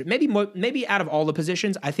 very interested. Maybe out of all the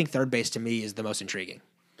positions, I think third base to me is the most intriguing.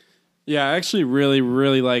 Yeah, I actually really,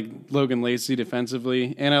 really like Logan Lacey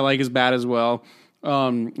defensively, and I like his bat as well.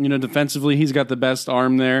 Defensively, he's got the best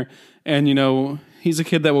arm there, and he's a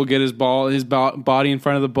kid that will get his body in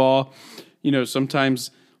front of the ball.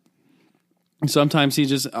 Sometimes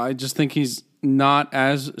I just think he's not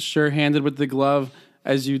as sure-handed with the glove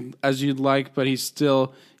as you'd like, but he's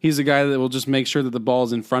a guy that will just make sure that the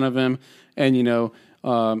ball's in front of him. And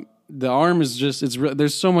the arm is just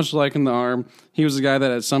there's so much like in the arm. He was a guy that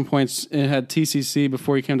at some points had TCC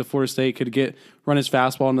before he came to Florida State, could run his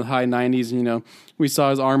fastball into the high 90s. And, we saw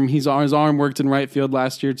his arm. His arm worked in right field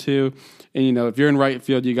last year too. And if you're in right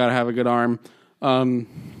field, you got to have a good arm.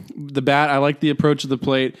 The bat, I like the approach of the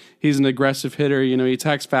plate. He's an aggressive hitter. He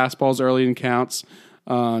attacks fastballs early in counts.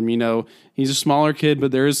 He's a smaller kid,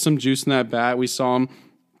 but there is some juice in that bat. We saw him.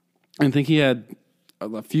 I think he had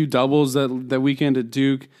a few doubles that weekend at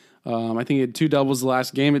Duke. I think he had 2 doubles the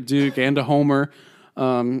last game at Duke and a homer.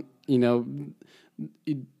 He's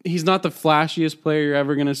not the flashiest player you're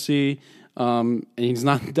ever going to see. And he's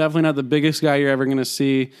definitely not the biggest guy you're ever going to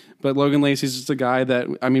see. But Logan Lacey's just a guy that,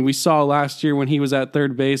 we saw last year when he was at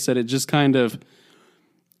third base that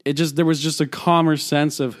there was just a calmer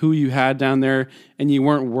sense of who you had down there, and you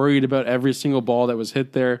weren't worried about every single ball that was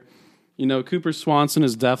hit there. Cooper Swanson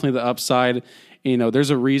is definitely the upside. There's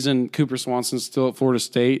a reason Cooper Swanson's still at Florida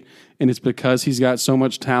State, and it's because he's got so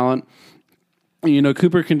much talent.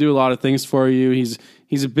 Cooper can do a lot of things for you.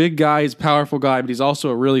 He's a big guy, he's a powerful guy, but he's also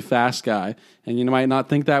a really fast guy. And you might not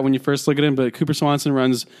think that when you first look at him, but Cooper Swanson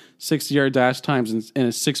runs 60-yard dash times and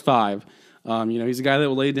is 6'5". He's a guy that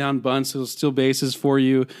will lay down bunts, he'll steal bases for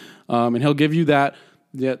you, and he'll give you that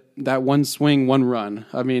one swing, one run.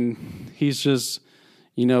 He's just,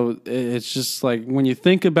 it's just like when you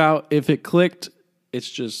think about if it clicked,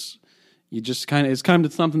 it's kind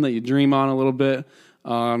of something that you dream on a little bit.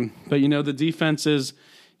 But the defenses,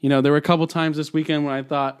 there were a couple times this weekend when I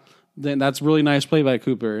thought that's really nice play by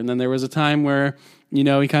Cooper, and then there was a time where he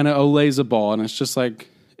kind of olays a ball, and it's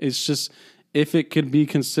just if it could be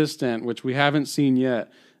consistent, which we haven't seen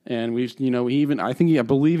yet. And I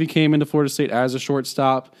believe he came into Florida State as a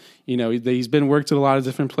shortstop. He's been worked at a lot of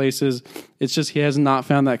different places. It's just he has not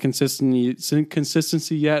found that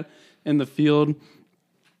consistency yet in the field.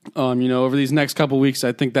 Over these next couple weeks,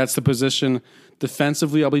 I think that's the position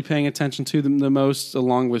defensively I'll be paying attention to the most,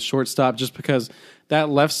 along with shortstop, just because that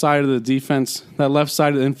left side of the defense, that left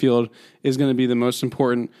side of the infield is going to be the most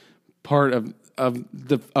important part of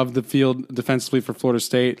the field defensively for Florida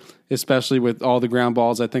State, especially with all the ground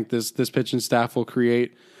balls I think this pitching staff will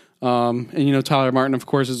create. And Tyler Martin, of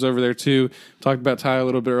course, is over there too. Talked about Tyler a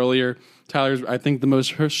little bit earlier. Tyler's, I think, the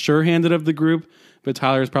most sure-handed of the group, but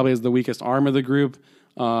Tyler probably has the weakest arm of the group.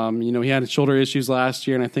 He had shoulder issues last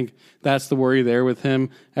year, and I think that's the worry there with him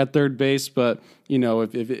at third base. But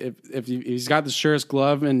if he's got the surest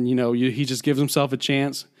glove, and he just gives himself a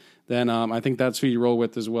chance, then I think that's who you roll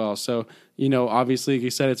with as well. So, obviously, like you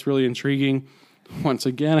said, it's really intriguing. Once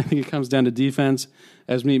again, I think it comes down to defense.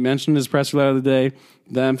 As Meat mentioned in his press release of the day,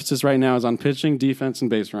 the emphasis right now is on pitching, defense, and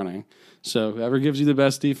base running. So whoever gives you the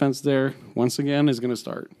best defense there, once again, is going to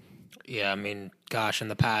start. Yeah, gosh, in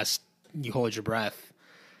the past, you hold your breath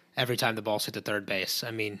every time the ball's hit to third base.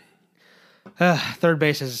 Third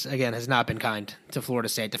base has not been kind to Florida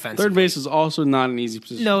State defensively. Third base is also not an easy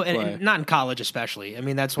position to play. And not in college especially.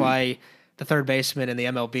 That's why the third basemen in the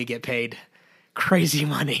MLB get paid crazy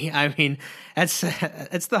money. It's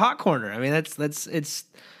the hot corner.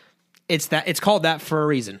 It's called that for a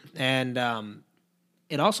reason. And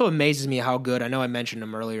it also amazes me how good, I know I mentioned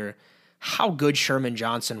him earlier, how good Sherman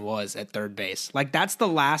Johnson was at third base. That's the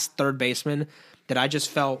last third baseman that I just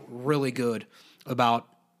felt really good about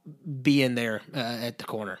being there at the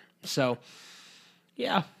corner. So,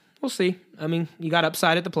 yeah, we'll see. You got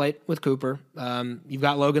upside at the plate with Cooper. You've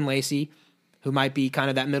got Logan Lacey, who might be kind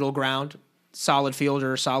of that middle ground, solid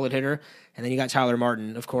fielder, solid hitter. And then you got Tyler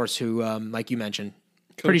Martin, of course, who, like you mentioned,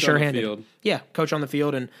 pretty sure-handed. Yeah, coach on the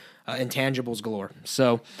field and intangibles galore.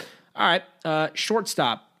 So, all right,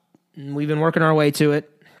 shortstop. We've been working our way to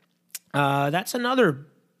it. That's another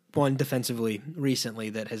one defensively recently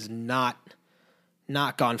that has not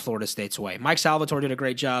gone Florida State's way. Mike Salvatore did a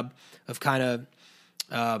great job of kind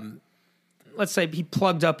of, let's say he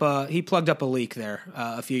plugged up a leak there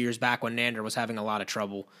a few years back when Nander was having a lot of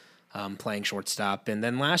trouble playing shortstop. And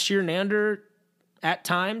then last year, Nander at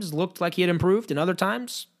times looked like he had improved, and other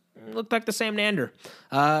times looked like the same Nander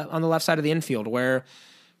on the left side of the infield, where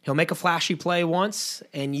he'll make a flashy play once,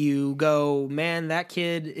 and you go, man, that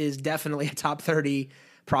kid is definitely a top 30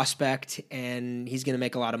 prospect, and he's going to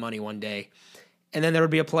make a lot of money one day. And then there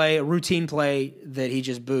would be a routine play that he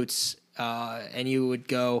just boots, and you would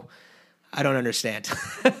go, I don't understand.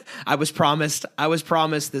 I was promised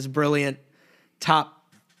this brilliant top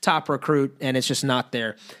recruit, and it's just not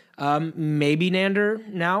there. Maybe Nander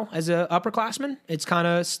now as a upperclassman, it's kind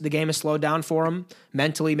of, the game has slowed down for him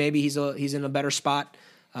mentally. Maybe he's in a better spot,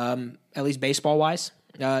 at least baseball wise,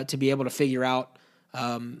 to be able to figure out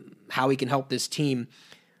how he can help this team.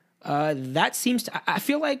 That seems to, I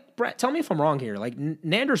feel like, Brett, tell me if I'm wrong here.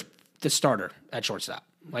 Nander's the starter at shortstop.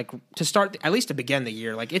 Like, to start, at least to begin the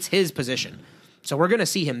year, like, it's his position. So we're going to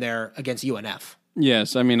see him there against UNF.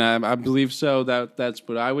 Yes, I mean, I believe so. That's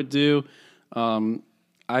what I would do.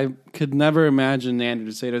 I could never imagine Nander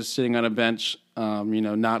DeSato sitting on a bench,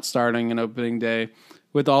 not starting an opening day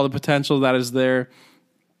with all the potential that is there.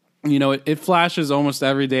 It flashes almost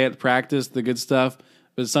every day at practice, the good stuff,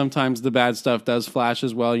 but sometimes the bad stuff does flash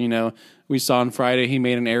as well. We saw on Friday he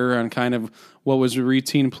made an error on kind of what was a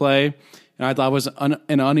routine play, and I thought it was an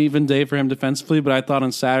uneven day for him defensively, but I thought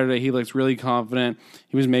on Saturday he looked really confident.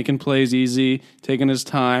 He was making plays easy, taking his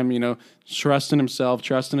time, trusting himself,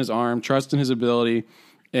 trusting his arm, trusting his ability.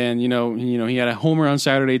 And, he had a homer on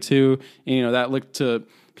Saturday too, and, that looked to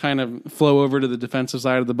kind of flow over to the defensive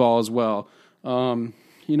side of the ball as well.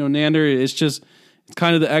 Nander is just it's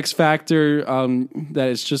kind of the X factor that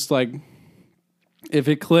it's just like if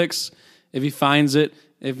it clicks, if he finds it,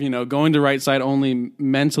 if, going to right side only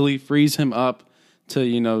mentally frees him up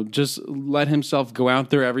to, just let himself go out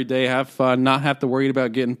there every day, have fun, not have to worry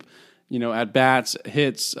about getting, at bats,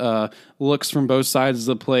 hits, looks from both sides of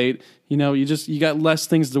the plate. You got less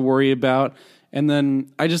things to worry about. And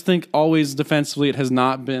then I just think always defensively it has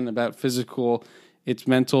not been about physical. It's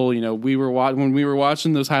mental. When we were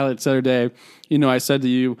watching those highlights the other day, I said to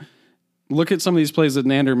you, look at some of these plays that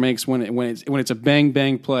Nander makes when it's a bang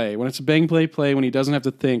bang play. When it's a bang play when he doesn't have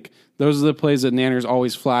to think, those are the plays that Nander's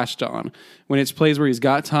always flashed on. When it's plays where he's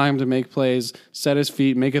got time to make plays, set his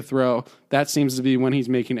feet, make a throw, that seems to be when he's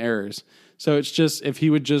making errors. So it's just if he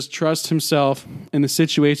would just trust himself in the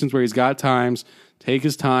situations where he's got times, take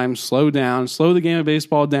his time, slow down, slow the game of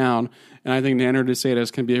baseball down, and I think Nander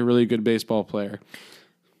DeSato can be a really good baseball player.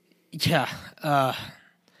 Yeah.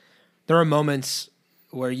 There are moments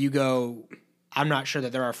where you go, I'm not sure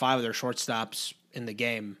that there are 5 other shortstops in the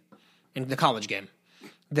game, in the college game,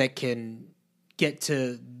 that can get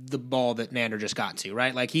to the ball that Nander just got to,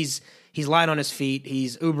 right? Like he's light on his feet,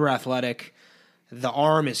 he's uber athletic, the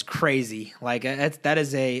arm is crazy. Like that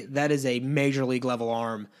is a major league level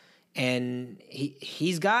arm, and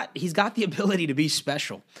he's got the ability to be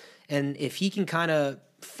special. And if he can kind of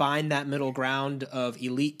find that middle ground of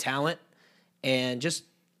elite talent and just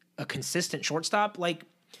a consistent shortstop, like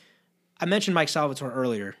I mentioned Mike Salvatore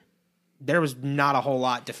earlier, there was not a whole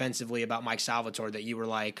lot defensively about Mike Salvatore that you were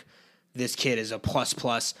like, this kid is a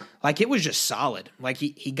plus. Like it was just solid. Like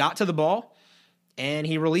he got to the ball and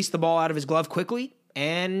he released the ball out of his glove quickly,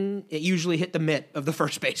 and it usually hit the mitt of the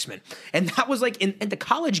first baseman. And that was like in the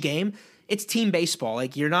college game, it's team baseball.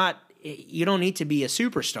 Like you don't need to be a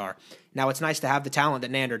superstar. Now it's nice to have the talent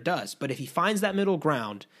that Nander does, but if he finds that middle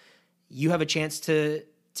ground, you have a chance to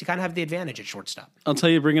kind of have the advantage at shortstop. I'll tell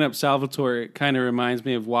you, bringing up Salvatore, it kind of reminds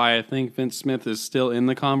me of why I think Vince Smith is still in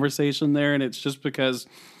the conversation there, and it's just because,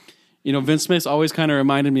 Vince Smith's always kind of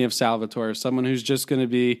reminded me of Salvatore, someone who's just going to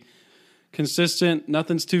be consistent,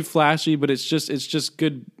 nothing's too flashy, but it's just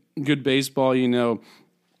good baseball,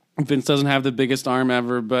 Vince doesn't have the biggest arm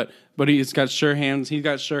ever, but he's got sure hands. He's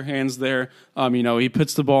got sure hands there. He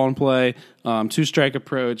puts the ball in play, 2-strike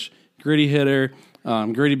approach, gritty hitter,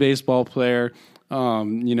 gritty baseball player.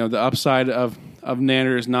 The upside of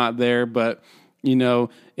Nander is not there, but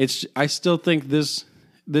I still think this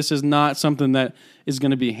is not something that is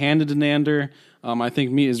going to be handed to Nander. I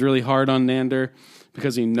think Meat is really hard on Nander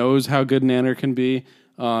because he knows how good Nander can be.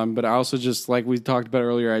 But I also just, like we talked about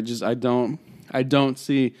earlier, I don't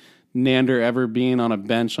see Nander ever being on a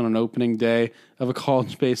bench on an opening day of a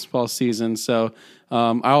college baseball season. So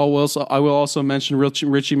I will also mention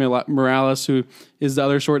Richie Morales, who is the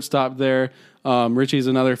other shortstop there. Richie's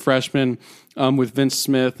another freshman with Vince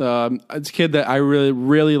Smith. It's a kid that I really,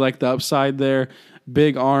 really like the upside there.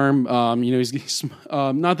 Big arm. He's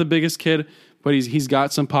not the biggest kid, but he's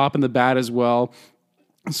got some pop in the bat as well.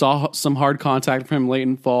 Saw some hard contact from him late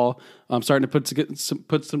in fall. Starting to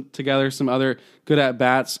put together some other good at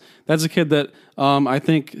bats. That's a kid that I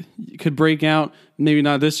think could break out. Maybe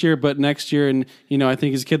not this year, but next year. And I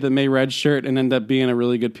think he's a kid that may redshirt and end up being a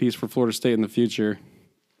really good piece for Florida State in the future.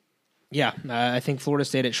 Yeah, I think Florida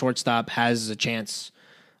State at shortstop has a chance.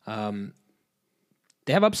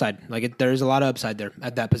 They have upside. There's a lot of upside there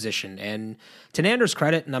at that position. And to Nander's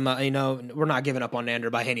credit, and I'm not, we're not giving up on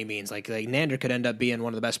Nander by any means. Like Nander could end up being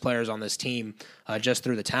one of the best players on this team just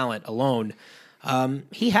through the talent alone.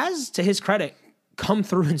 He has, to his credit, come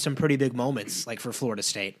through in some pretty big moments, like for Florida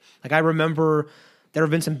State. Like I remember there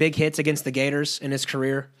have been some big hits against the Gators in his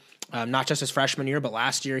career. Not just his freshman year, but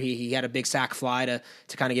last year he had a big sac fly to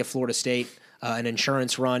kind of give Florida State an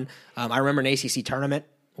insurance run. I remember an ACC tournament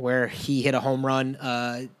where he hit a home run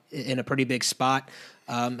in a pretty big spot.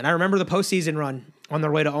 And I remember the postseason run on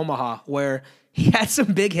their way to Omaha where he had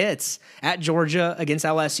some big hits at Georgia against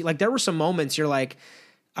LSU. Like, there were some moments you're like,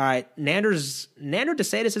 all right, Nando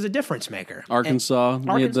DeSatis is a difference maker. Arkansas,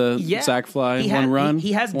 he had the sack fly, one run.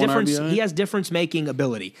 He has one difference. RBI. He has difference making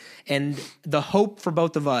ability, and the hope for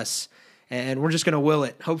both of us, and we're just going to will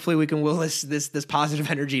it. Hopefully, we can will this positive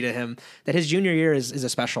energy to him. That his junior year is a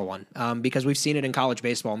special one, because we've seen it in college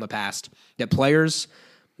baseball in the past. That players,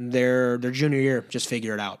 their junior year, just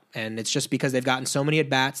figure it out, and it's just because they've gotten so many at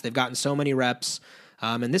bats, they've gotten so many reps.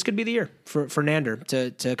 And this could be the year for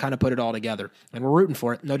Nander to kind of put it all together. And we're rooting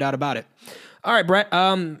for it, no doubt about it. All right, Brett.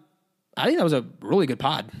 I think that was a really good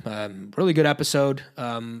pod. Really good episode.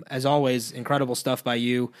 As always, incredible stuff by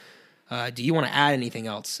you. Do you want to add anything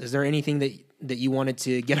else? Is there anything that you wanted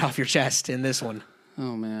to get off your chest in this one?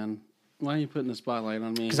 Oh, man. Why are you putting the spotlight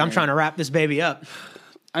on me? Because I'm trying to wrap this baby up.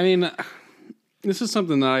 I mean, this is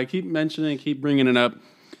something that I keep mentioning, keep bringing it up.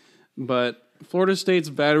 But Florida State's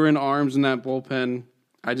veteran arms in that bullpen,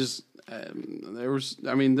 those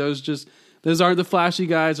aren't the flashy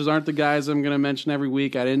guys. Those aren't the guys I'm going to mention every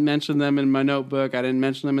week. I didn't mention them in my notebook. I didn't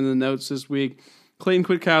mention them in the notes this week. Clayton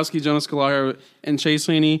Kwiatkowski, Jonas Gallardo, and Chase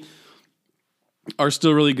Laney are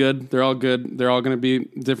still really good. They're all good. They're all going to be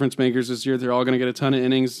difference makers this year. They're all going to get a ton of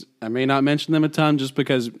innings. I may not mention them a ton just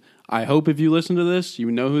because I hope if you listen to this,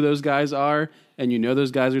 you know who those guys are, and you know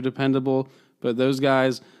those guys are dependable. But those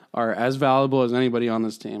guys are as valuable as anybody on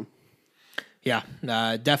this team. Yeah,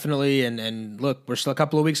 definitely. And look, we're still a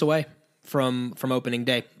couple of weeks away from opening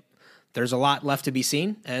day. There's a lot left to be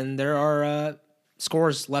seen, and there are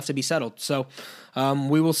scores left to be settled. So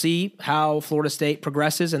we will see how Florida State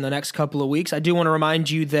progresses in the next couple of weeks. I do want to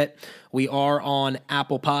remind you that we are on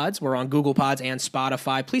Apple Pods. We're on Google Pods and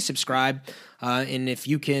Spotify. Please subscribe. And if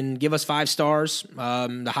you can give us 5 stars,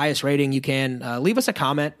 the highest rating you can, leave us a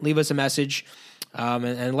comment, leave us a message.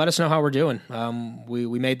 And let us know how we're doing.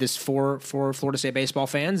 We made this for Florida State baseball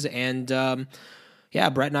fans, and Brett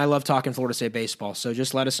and I love talking Florida State baseball. So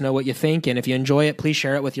just let us know what you think, and if you enjoy it, please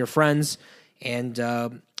share it with your friends. And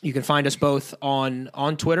you can find us both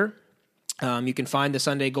on Twitter. You can find the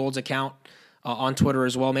Sunday Golds account on Twitter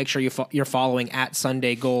as well. Make sure you're following at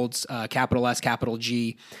Sunday Golds, capital S, capital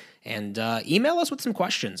G. And email us with some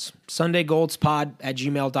questions.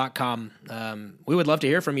 SundayGoldsPod@gmail.com. We would love to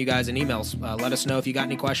hear from you guys in emails. Let us know if you got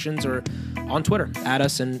any questions, or on Twitter. Add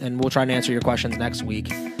us, and we'll try to answer your questions next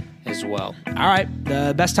week as well. All right,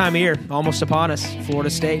 the best time of year almost upon us,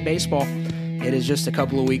 Florida State baseball. It is just a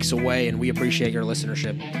couple of weeks away, and we appreciate your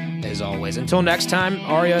listenership as always. Until next time,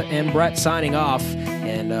 Arya and Brett signing off,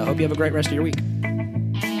 and hope you have a great rest of your week.